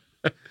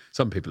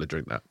 Some people would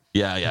drink that.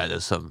 Yeah.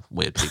 There's some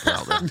weird people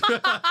out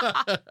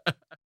there.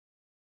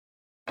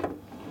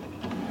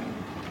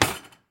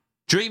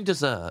 Dream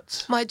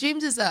dessert. My dream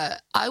dessert,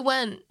 I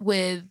went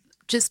with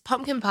just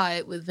pumpkin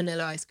pie with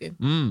vanilla ice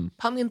cream.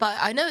 Pumpkin pie,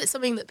 I know it's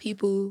something that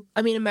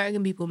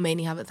American people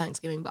mainly have at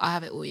Thanksgiving, but I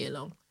have it all year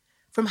long.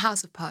 From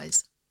House of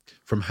Pies.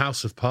 From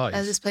House of Pies.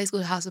 There's this place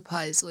called House of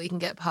Pies where you can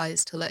get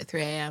pies till like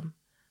 3 a.m.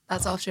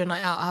 That's after a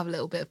night out, I have a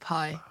little bit of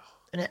pie.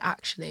 And it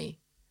actually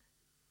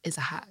is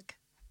a hack.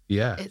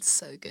 Yeah. It's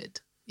so good.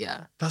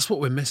 Yeah. That's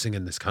what we're missing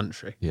in this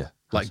country. Yeah.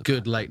 Like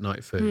good late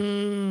night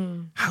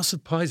food. House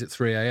of Pies at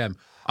 3 a.m.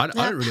 I They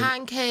don't have really...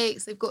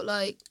 pancakes, they've got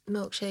like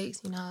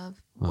milkshakes, you can have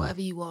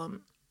whatever you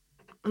want.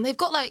 And they've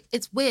got like,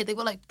 it's weird, they've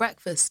got like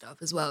breakfast stuff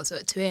as well. So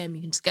at 2 a.m.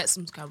 you can just get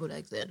some scrambled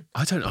eggs in.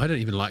 I don't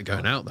even like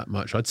going out that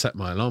much. I'd set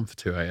my alarm for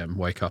 2 a.m.,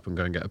 wake up and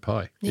go and get a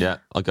pie. Yeah.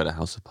 I'll go to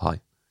House of Pie.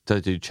 Do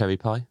they do cherry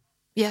pie?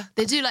 Yeah,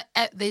 they do like,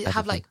 they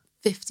have like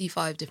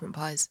 55 different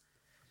pies.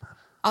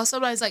 I'll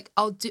sometimes like,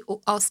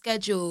 I'll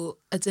schedule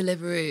a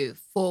delivery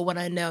for when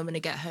I know I'm going to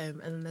get home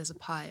and then there's a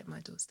pie at my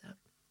doorstep.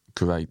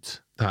 Great.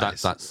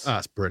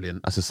 That's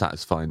brilliant. That's a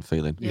satisfying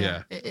feeling.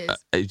 Yeah. It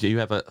is. Do you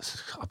ever?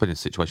 I've been in a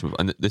situation,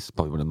 and this is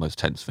probably one of the most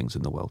tense things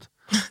in the world.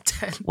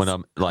 Tense. When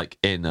I'm like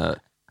in a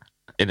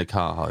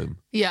car home,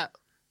 Yeah.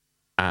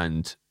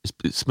 and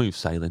it's smooth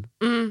sailing.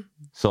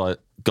 So I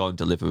go on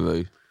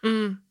Deliveroo.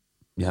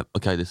 Yeah,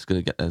 okay, this is going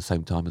to get there at the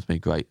same time as me.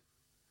 Great.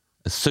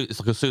 As soon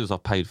as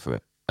I've paid for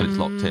it and it's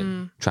locked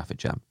in, traffic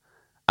jam,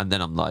 and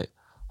then I'm like,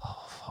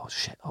 oh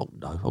shit, oh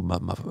no, oh my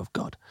mother of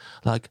God,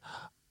 like.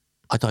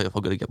 I don't know if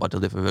I'm going to get my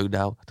Deliveroo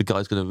now. The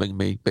guy's going to ring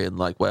me, being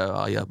like, "Where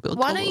are you?"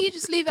 Why don't you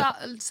just leave it out?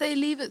 Say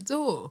leave at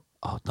door.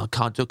 Oh no, I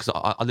can't do it because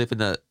I live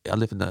in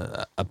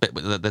a bit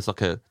where there's like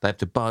they have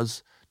to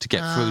buzz to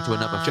get through to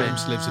another thing.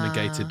 James lives in a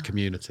gated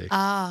community.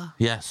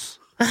 Yes,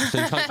 so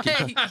you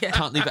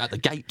can't leave it at the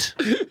gate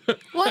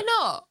Why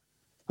not?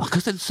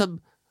 because then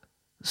some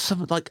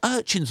some like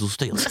urchins will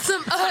steal it.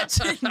 Some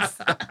urchins.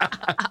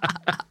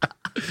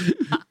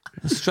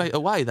 Straight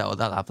away, they'll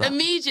have that.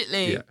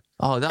 Immediately. Yeah.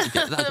 Oh,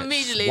 that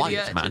Immediately,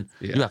 swiped, the man. urchins.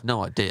 Yeah. You have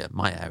no idea.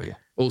 My area.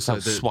 Also,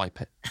 They'll swipe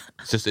it.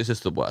 It's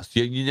just the worst.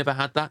 You never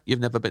had that. You've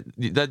never been.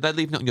 They're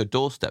leaving it on your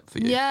doorstep for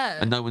you. Yeah.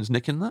 And no one's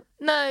nicking that.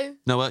 No.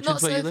 No urchins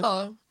Not where you so live?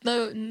 far.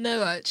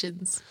 No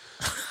urchins.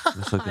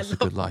 That's a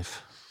good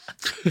life.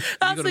 That's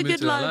gotta a move good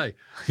to LA. life.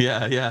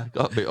 Yeah.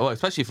 Got to be. Oh,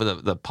 especially for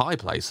the pie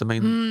place. I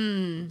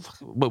mean,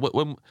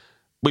 when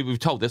we've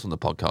told this on the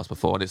podcast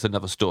before, and it's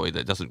another story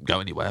that doesn't go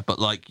anywhere. But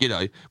like, you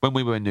know, when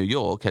we were in New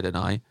York, Ed and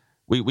I,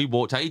 we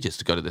walked ages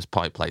to go to this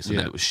pie place, and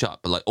then it was shut.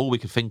 But like, all we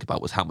could think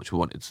about was how much we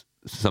wanted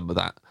some of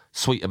that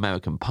sweet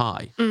American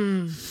pie.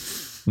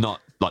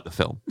 Not like the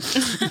film.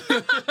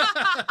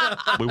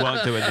 We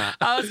weren't doing that.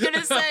 I was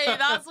gonna say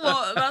that's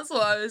what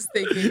I was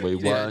thinking. We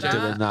weren't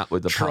doing that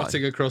with the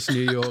Trotting pie. across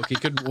New York, he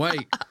couldn't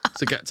wait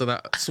to get to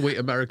that sweet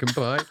American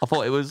pie. I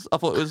thought it was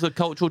a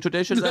cultural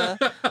tradition there.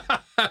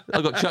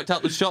 I got chucked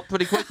out the shop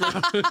pretty quickly.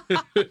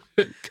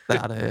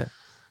 Get out of here.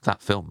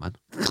 That film, man.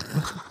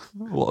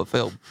 What a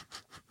film.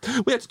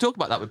 We had to talk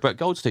about that with Brett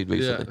Goldstein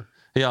recently.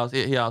 Yeah.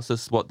 He asked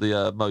us what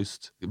the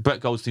most...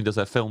 Brett Goldstein does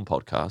their film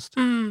podcast.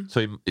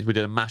 So we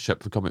did a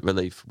mashup for Comic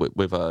Relief with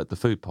the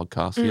food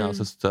podcast. He asked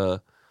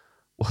us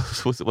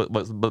what's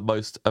the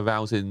most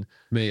arousing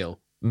Meal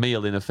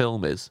in a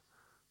film is.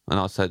 And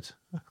I said,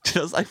 did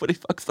I say when he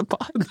fucks the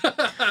pie?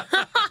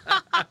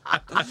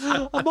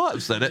 I might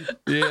have said it.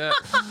 Yeah.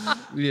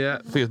 I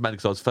think it was mainly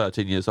because I was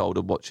 13 years old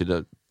and watching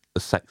a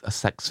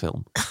sex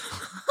film.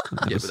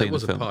 Yeah, but there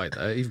was a pie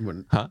there, even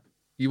when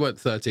you weren't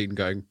 13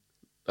 going,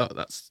 oh,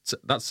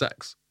 that's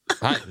sex.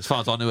 Hey, as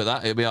far as I knew of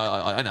that, I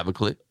didn't have a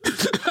clue.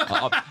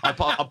 I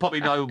probably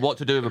know what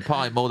to do with a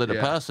pie more than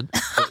a person.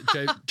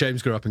 But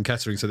James grew up in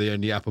Kettering, so the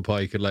only apple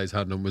pie he could lay his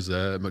hand on was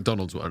a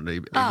McDonald's one, and he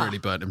really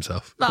burnt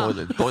himself.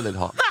 Boiling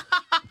hot.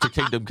 To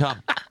kingdom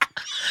come.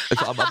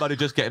 I'm only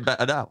just getting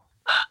better now.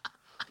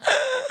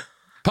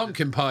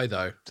 Pumpkin pie,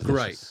 though,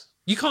 great.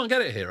 You can't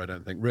get it here, I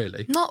don't think,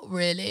 really. Not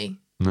really.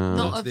 No.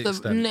 Not to of the the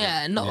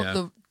extent,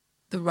 of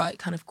the right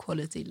kind of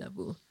quality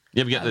level.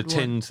 You ever get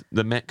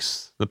the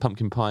mix, the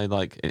pumpkin pie,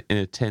 like in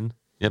a tin?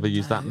 You ever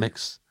use that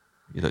mix?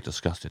 You look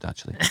disgusted,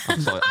 actually.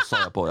 I'm sorry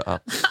I brought it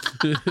up.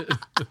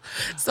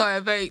 Sorry,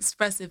 a very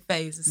expressive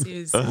face as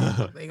soon as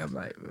something. I'm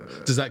like,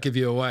 ugh. Does that give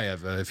you away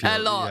ever? If A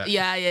lot.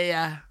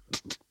 Yeah.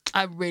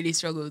 I really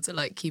struggle to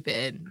like keep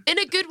it in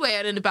a good way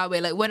and in a bad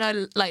way. Like when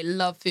I like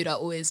love food, I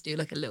always do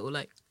like a little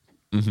like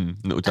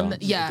Little dance.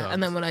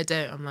 and then when I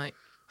don't, I'm like.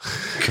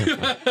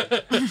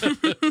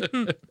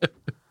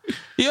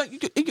 You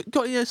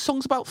got any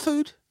songs about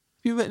food?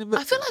 You written?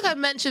 I feel like I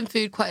mentioned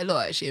food quite a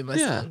lot actually in my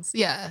Yeah. songs.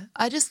 Yeah,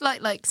 I just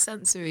like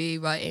sensory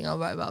writing. I'll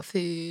write about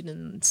food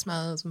and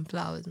smells and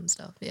flowers and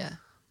stuff. Yeah.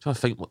 Trying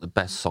to think what the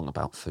best song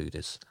about food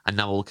is, and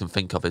now all I can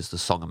think of is the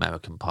song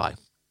 "American Pie."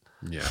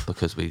 Yeah.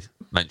 Because we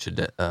mentioned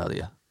it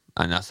earlier,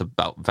 and that's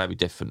about very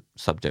different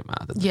subject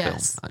matter than the film.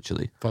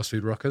 Actually, Fast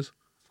Food Rockers?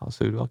 Fast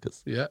Food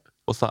Rockers. Yeah.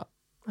 What's that?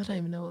 I don't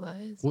even know what that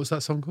is. What's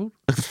that song called?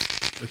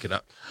 Look it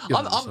up.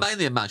 I'm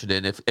mainly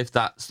imagining if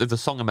the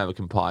song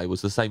American Pie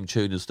was the same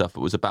tune and stuff, but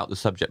was about the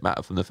subject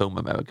matter from the film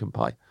American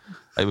Pie.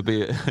 It would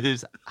be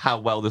is how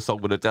well the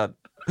song would have done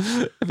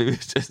if it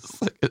was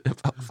just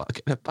about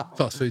fucking about.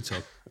 Fast food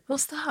song.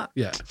 What's that?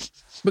 Yeah.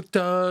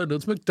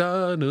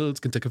 McDonald's,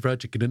 Kentucky Fried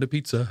Chicken and a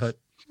Pizza Hut.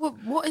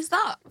 What is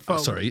that from? Oh,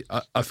 sorry,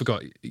 I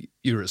forgot.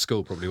 You were at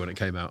school probably when it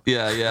came out.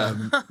 Yeah,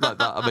 like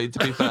that. I mean, to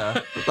be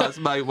fair, that's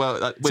made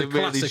well. We're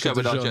really classic of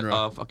showing the our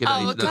genre. fucking Oh,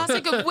 a age now.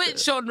 classic of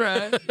which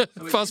genre?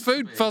 Fast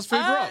food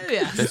rock.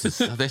 Yeah. This is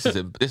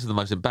the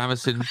most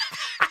embarrassing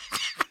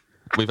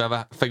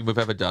thing we've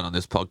ever done on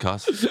this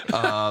podcast.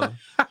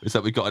 Is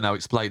that we've got to now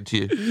explain to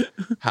you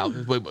how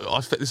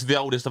this is the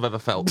oldest I've ever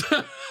felt.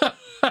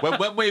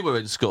 When we were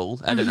in school,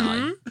 Ed and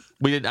I,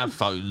 we didn't have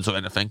phones or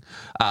anything,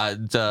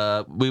 and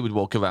we would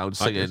walk around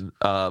singing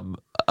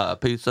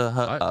Pizza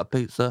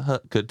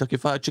Hut, Kentucky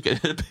Fried Chicken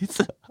and a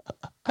Pizza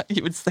Hut.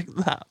 You would sing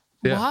that.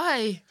 Yeah.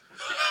 Why?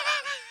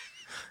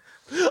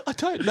 I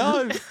don't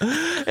know.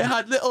 It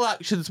had little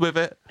actions with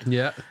it.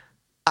 Yeah.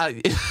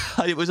 And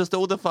it was just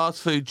all the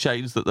fast food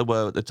chains that there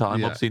were at the time.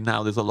 Yeah. Obviously,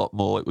 now there's a lot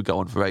more. It would go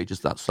on for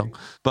ages, that song.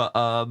 But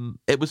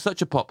it was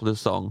such a popular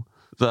song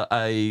that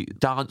a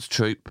dance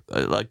troupe,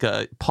 like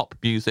a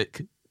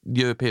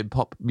European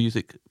pop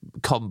music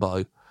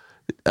combo,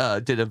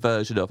 did a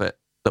version of it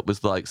that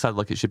was like, sounded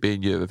like it should be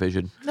in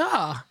Eurovision.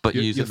 Ah, But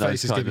Your using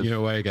face those is giving you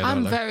away again. I'm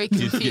Arlo. very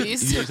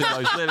confused. using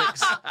those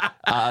lyrics.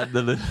 And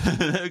the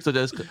lyrics are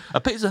just a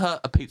Pizza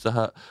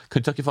Hut,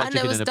 Kentucky Fried And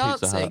there Chicken was and a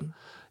Pizza Hut. dancing.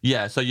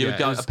 Yeah, so you would Yeah,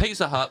 go. it was- A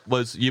Pizza Hut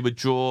was you would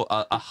draw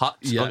a hut,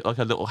 like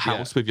a little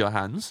house with your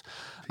hands.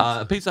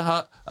 A Pizza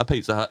Hut.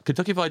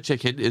 Kentucky Fried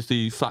Chicken is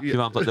the flap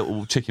your arms like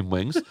little chicken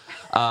wings,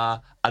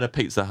 and a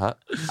Pizza Hut.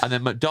 And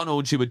then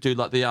McDonald's, you would do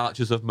like the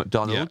arches of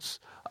McDonald's.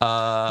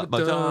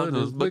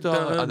 McDonald's,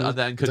 and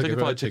then Kentucky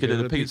Fried Chicken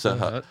and a Pizza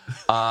Hut.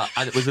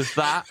 And it was just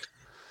that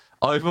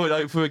over and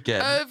over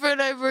again. Over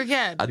and over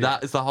again. And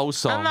that is the whole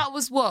song. And that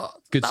was what?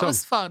 Good that song.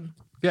 was fun.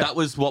 Yeah. That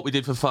was what we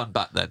did for fun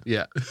back then.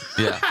 Yeah.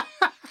 Yeah.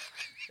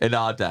 In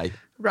our day.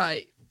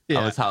 Right.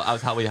 Yeah. That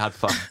was how we had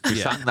fun. We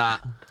sang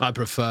that. I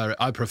prefer it.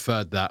 I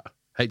preferred that.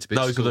 Hate to be.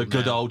 Those were the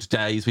good now. old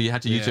days where you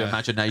had to use your Yeah.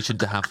 imagination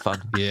to have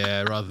fun.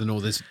 Yeah, rather than all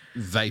this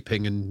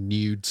vaping and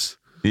nudes.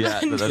 Yeah,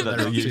 They're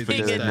the up youth to are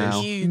these doing days.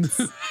 now.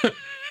 Nudes.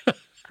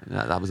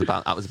 Yeah, that was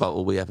about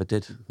all we ever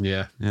did.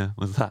 Yeah. Yeah,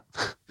 was that?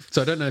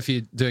 So I don't know if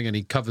you're doing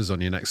any covers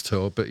on your next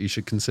tour, but you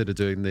should consider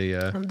doing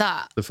the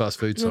That fast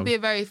food will song. be a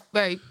very,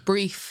 very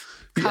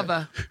brief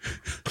cover.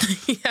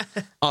 Yeah.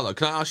 Arlo,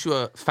 can I ask you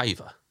a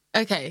favour?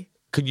 Okay.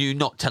 Can you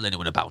not tell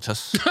anyone about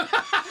us?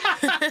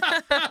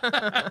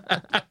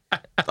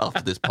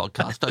 After this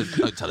podcast,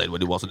 don't tell anyone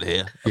who wasn't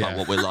here about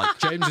what we're like.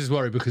 James is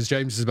worried because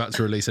James is about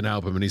to release an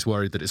album and he's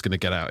worried that it's going to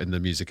get out in the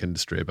music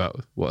industry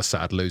about what a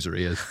sad loser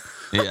he is.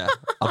 Yeah,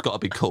 I've got to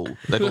be cool.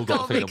 They've all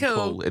got to Gotta think be I'm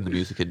cool. cool in the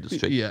music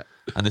industry. Yeah.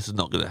 And this is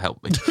not going to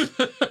help me.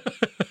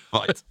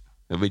 Right.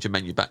 I'll read your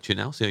menu back to you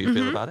now, see how you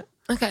feel about it.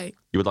 Okay.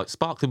 You would like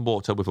sparkling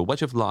water with a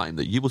wedge of lime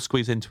that you will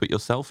squeeze into it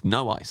yourself,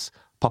 no ice.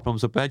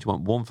 Poppadoms of bread, you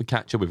want warm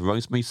focaccia with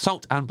rosemary,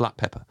 salt and black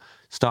pepper.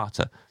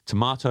 Starter,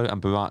 tomato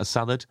and burrata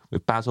salad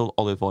with basil,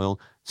 olive oil,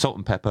 salt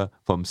and pepper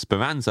from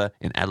Speranza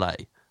in LA.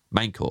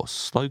 Main course,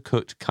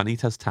 slow-cooked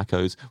carnitas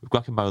tacos with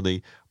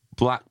guacamole,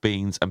 black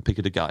beans and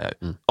pico de gallo.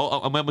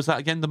 Oh, and when was that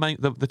again, the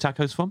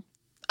tacos from?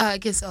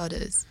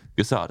 Guisados.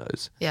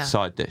 Guisados. Yeah.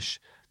 Side dish,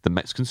 the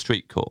Mexican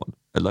street corn.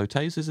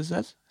 Elotes, as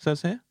it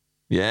says here.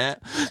 Yeah.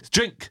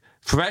 Drink,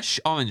 fresh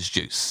orange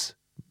juice.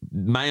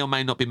 May or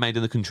may not be made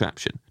in the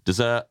contraption.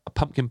 Dessert, a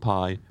pumpkin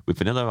pie with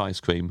vanilla ice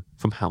cream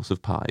from House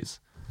of Pies.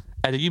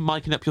 Ed, are you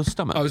miking up your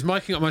stomach? I was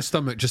miking up my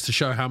stomach just to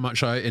show how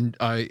much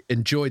I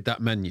enjoyed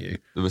that menu.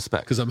 The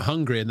respect. Because I'm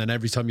hungry, and then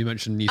every time you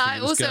mention new I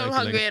also am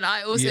hungry, and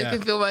I also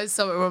can feel my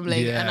stomach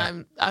rumbling, Yeah.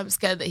 and I'm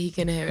scared that he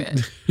can hear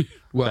it.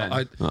 Well,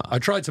 Ben. I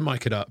tried to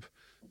mic it up,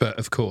 but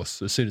of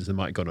course, as soon as the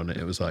mic got on it,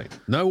 it was like,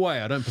 no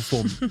way, I don't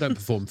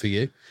perform for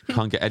you.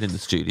 Can't get Ed in the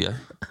studio.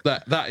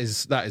 That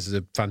is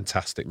a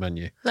fantastic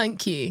menu.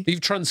 Thank you.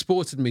 You've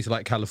transported me to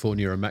like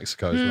California and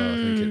Mexico as well.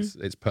 I think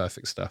it's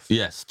perfect stuff.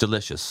 Yes,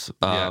 delicious.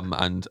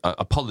 And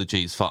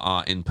apologies for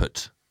our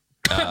input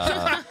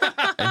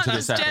into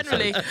this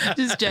episode. Just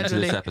Into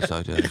generally. this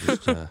episode, yeah,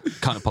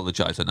 just can't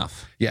apologise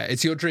enough. Yeah,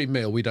 it's your dream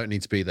meal. We don't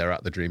need to be there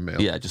at the dream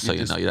meal. Yeah, just so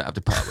you know, you don't have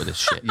to put up with this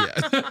shit.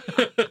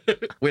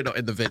 Yeah, we're not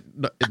in the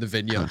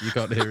vineyard. You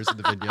can't hear us in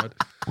the vineyard.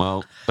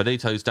 Well,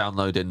 Benito's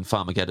downloading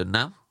Farmageddon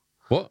now,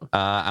 What?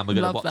 and we're going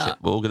to Love watch that. it.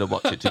 We're all going to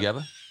watch it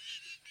together.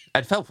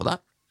 Ed fell for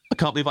that. I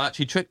can't believe I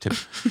actually tricked him.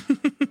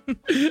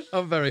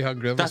 I'm very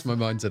hungry. I've lost my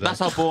mind today. That's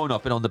how boring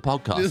I've been on the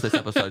podcast this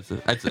episode.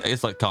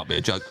 It's like, can't be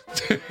a joke.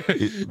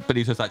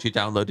 Benito's actually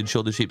downloading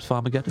Shaun the Sheep's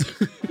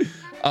Farmageddon.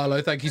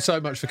 Arlo, thank you so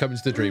much for coming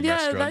to the Dream Yeah,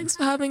 Restaurant. thanks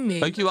for having me.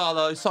 Thank you,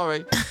 Arlo.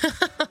 Sorry.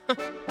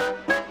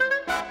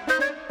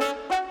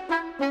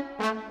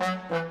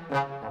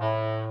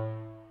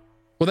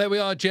 Well, there we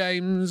are,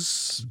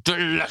 James.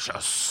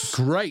 Delicious.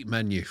 Great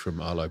menu from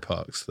Arlo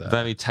Parks there.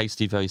 Very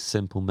tasty, very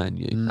simple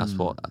menu.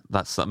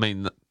 I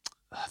mean,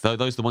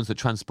 those are the ones that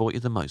transport you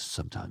the most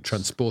sometimes.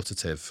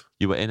 Transportative.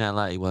 You were in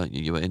LA, weren't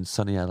you? You were in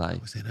sunny LA. I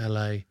was in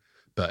LA,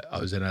 but I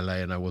was in LA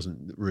and I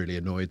wasn't really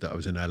annoyed that I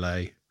was in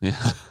LA. Yeah.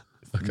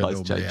 Like I Nice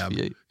normally change am. for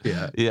you.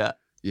 Yeah. Yeah.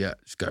 Yeah.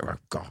 Just go, oh,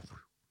 God,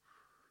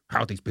 how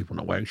are these people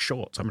not wearing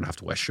shorts? I'm going to have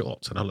to wear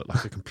shorts and I look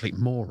like a complete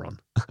moron.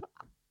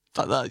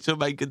 But that's your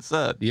main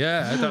concern.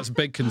 Yeah, that's a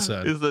big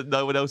concern. Is that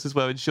no one else is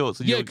wearing shorts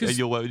and, Yeah,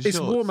 you're wearing it's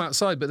shorts? warm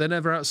outside, but they're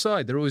never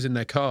outside. They're always in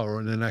their car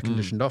or in an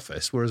air-conditioned Mm.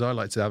 office, whereas I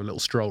like to have a little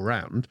stroll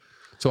round.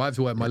 So I have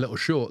to wear my little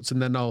shorts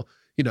and then I'll,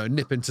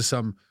 nip into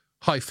some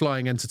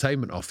high-flying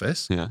entertainment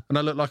office Yeah. and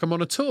I look like I'm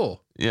on a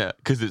tour. Yeah,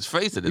 because it's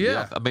freezing in the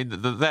Yeah. office. I mean,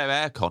 their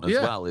aircon as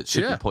Yeah. well, it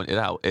should Yeah. be pointed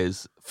out,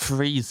 is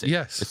freezing.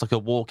 Yes. It's like a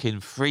walk-in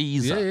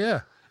freezer. Yeah,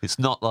 yeah. It's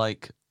not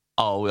like,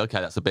 oh, okay,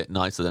 that's a bit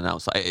nicer than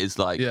outside. It is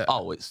like, Yeah.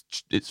 oh,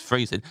 it's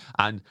freezing.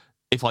 And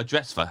if I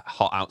dress for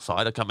hot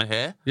outside, I come in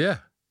here Yeah.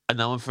 and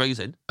now I'm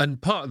freezing. And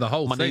part of the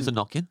whole My thing, knees are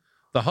knocking.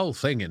 the whole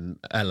thing in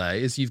LA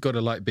is you've got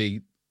to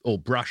be all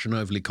brash and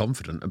overly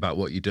confident about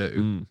what you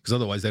do, because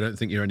otherwise they don't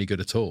think you're any good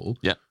at all.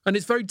 Yeah. And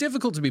it's very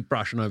difficult to be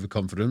brash and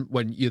overconfident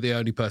when you're the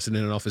only person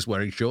in an office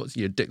wearing shorts.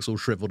 Your dick's all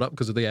shriveled up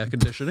because of the air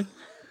conditioning.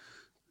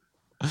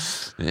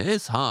 It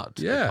is hard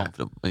to be Yeah.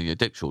 confident when your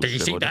dick's all Did you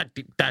see shriveled up.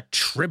 that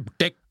shrimp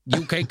dick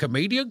UK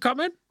comedian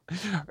coming?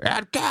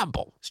 Ed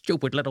Campbell.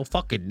 Stupid little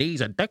fucking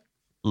knees and dick.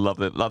 Love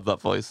it. Love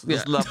that voice.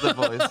 Just Yeah. love the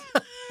voice.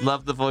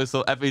 Love the voice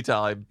every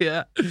time.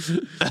 Yeah.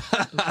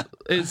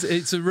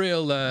 it's a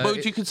real...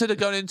 Would you consider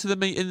going into the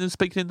meeting and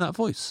speaking in that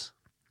voice?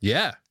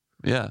 yeah.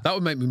 Yeah. That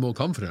would make me more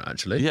confident,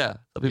 actually. Yeah.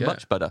 That'd be Yeah.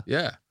 much better.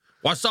 Yeah.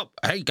 What's up?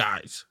 Hey,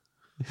 guys.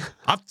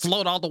 I've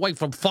flown all the way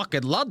from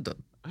fucking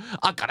London.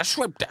 I got a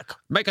shrimp dick.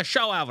 Make a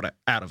show out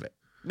of it.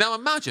 Now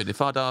imagine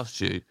if I'd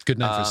asked you. Good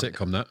name for a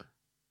sitcom, that.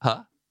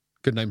 Huh?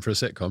 Good name for a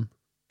sitcom.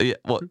 Yeah.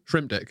 What?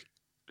 Shrimp Dick.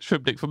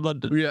 Shrimp dick from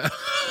London. Yeah.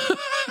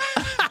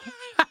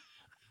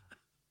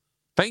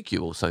 Thank you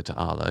also to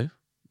Arlo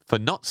for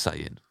not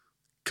saying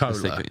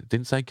Cola. It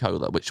didn't say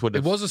cola, which would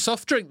have... It was a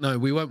soft drink, though.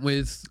 We went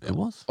with... It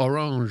was?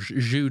 Orange,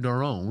 jus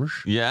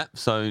d'orange. Yeah,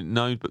 so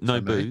no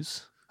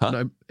booze. Huh?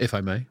 No, if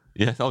I may.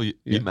 Yeah,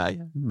 you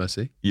may.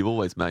 Mercy. You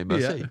always may,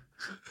 mercy.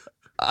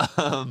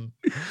 Yeah.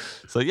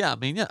 So, yeah, I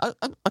mean, yeah,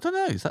 I don't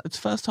know. Is that the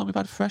first time we've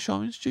had fresh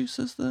orange juice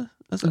as a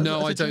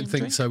No, I don't dream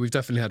think drink? so. We've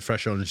definitely had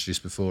fresh orange juice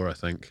before, I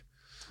think.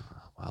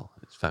 Well,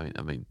 it's very,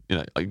 I mean,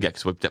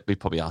 because we've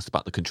probably asked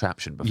about the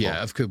contraption before.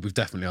 Yeah, of course. We've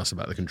definitely asked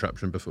about the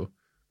contraption before.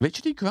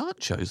 Richard E. Grant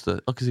chose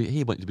because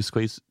he wanted to be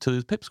squeezed to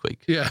his pipsqueak.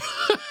 Yeah.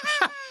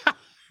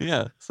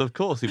 Yeah, so of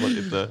course he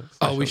wanted the...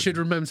 We should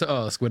remember to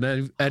ask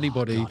when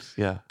anybody picks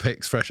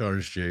picks fresh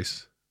orange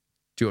juice,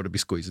 do you want to be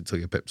squeezed until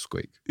your pips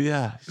squeak?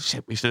 Yeah,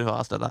 shit, we should have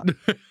asked her that.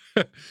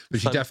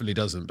 But she definitely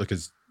doesn't,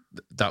 because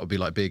that would be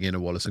like being in a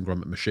Wallace and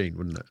Gromit machine,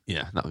 wouldn't it?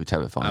 Yeah, that would be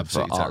terrifying.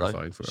 Absolutely for Arlo.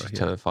 terrifying for her. She's Yeah.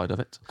 terrified of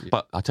it. Yeah.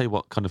 But I'll tell you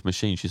what kind of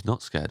machine she's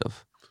not scared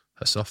of.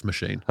 Her soft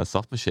machine. Her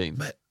soft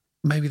machine.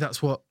 Maybe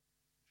that's what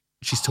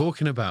she's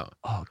talking about.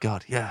 Oh,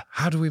 God, yeah.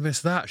 How do we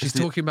miss that? She's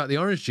talking about the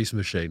orange juice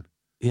machine.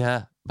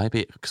 Yeah,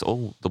 maybe, because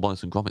all the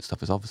Wallace and Gromit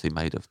stuff is obviously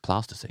made of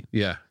plasticine.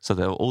 Yeah. So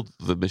all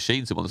the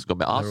machines in Wallace and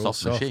Gromit are They're all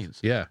soft machines.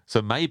 Yeah.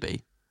 So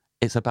maybe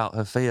it's about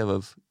her fear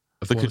of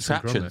the Wallace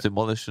and contraptions Gromit. in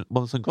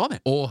Wallace and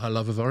Gromit. Or her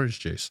love of orange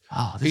juice.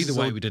 Oh, this Either is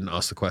way, all- we didn't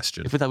ask the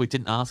question. Even though we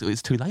didn't ask,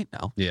 it's too late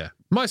now. Yeah.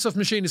 My Soft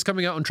Machine is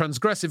coming out on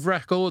Transgressive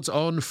Records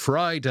on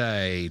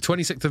Friday,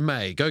 26th of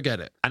May. Go get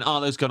it. And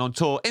Arlo's going on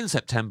tour in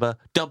September,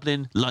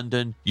 Dublin,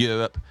 London,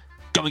 Europe.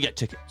 Go and get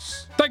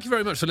tickets. Thank you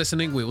very much for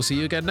listening. We will see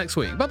you again next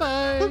week.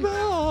 Bye-bye.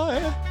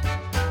 Bye-bye.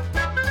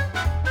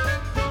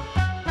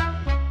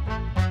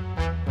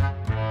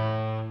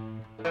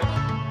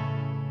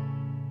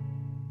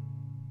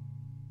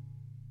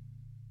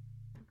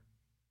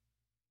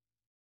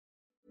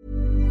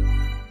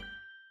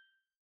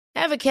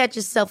 Ever catch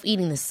yourself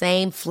eating the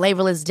same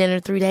flavorless dinner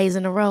 3 days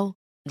in a row?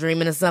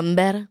 Dreaming of something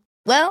better?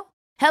 Well,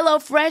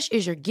 HelloFresh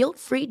is your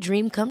guilt-free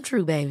dream come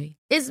true, baby.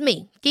 It's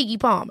me, Keke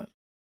Palmer.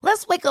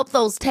 Let's wake up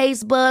those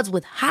taste buds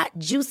with hot,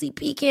 juicy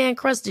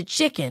pecan-crusted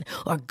chicken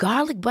or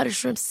garlic butter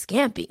shrimp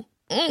scampi.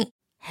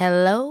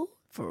 Hello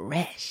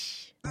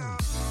Fresh.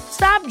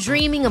 Stop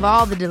dreaming of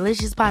all the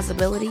delicious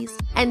possibilities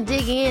and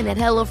dig in at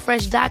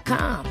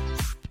HelloFresh.com.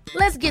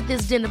 Let's get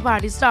this dinner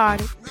party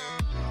started.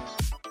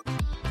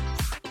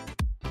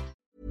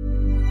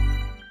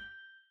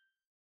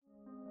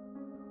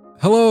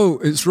 Hello,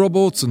 it's Rob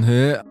Orton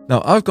here.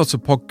 Now, I've got a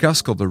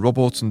podcast called the Rob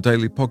Orton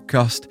Daily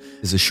Podcast.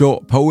 It's a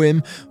short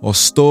poem or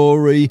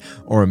story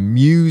or a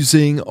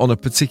musing on a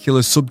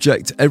particular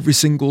subject every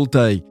single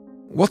day.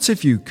 What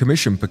if you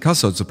commissioned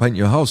Picasso to paint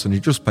your house and he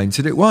just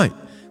painted it white?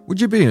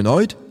 Would you be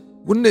annoyed?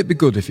 Wouldn't it be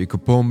good if you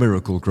could pour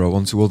Miracle Grow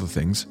onto other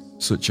things,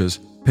 such as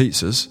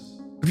pizzas?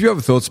 Have you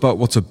ever thought about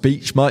what a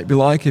beach might be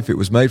like if it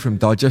was made from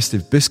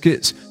digestive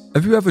biscuits?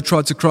 Have you ever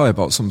tried to cry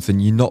about something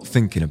you're not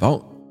thinking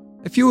about?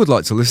 If you would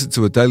like to listen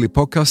to a daily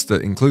podcast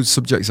that includes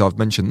subjects I've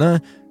mentioned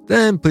there,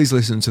 then please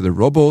listen to the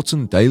Rob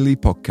Orton Daily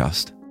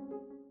Podcast.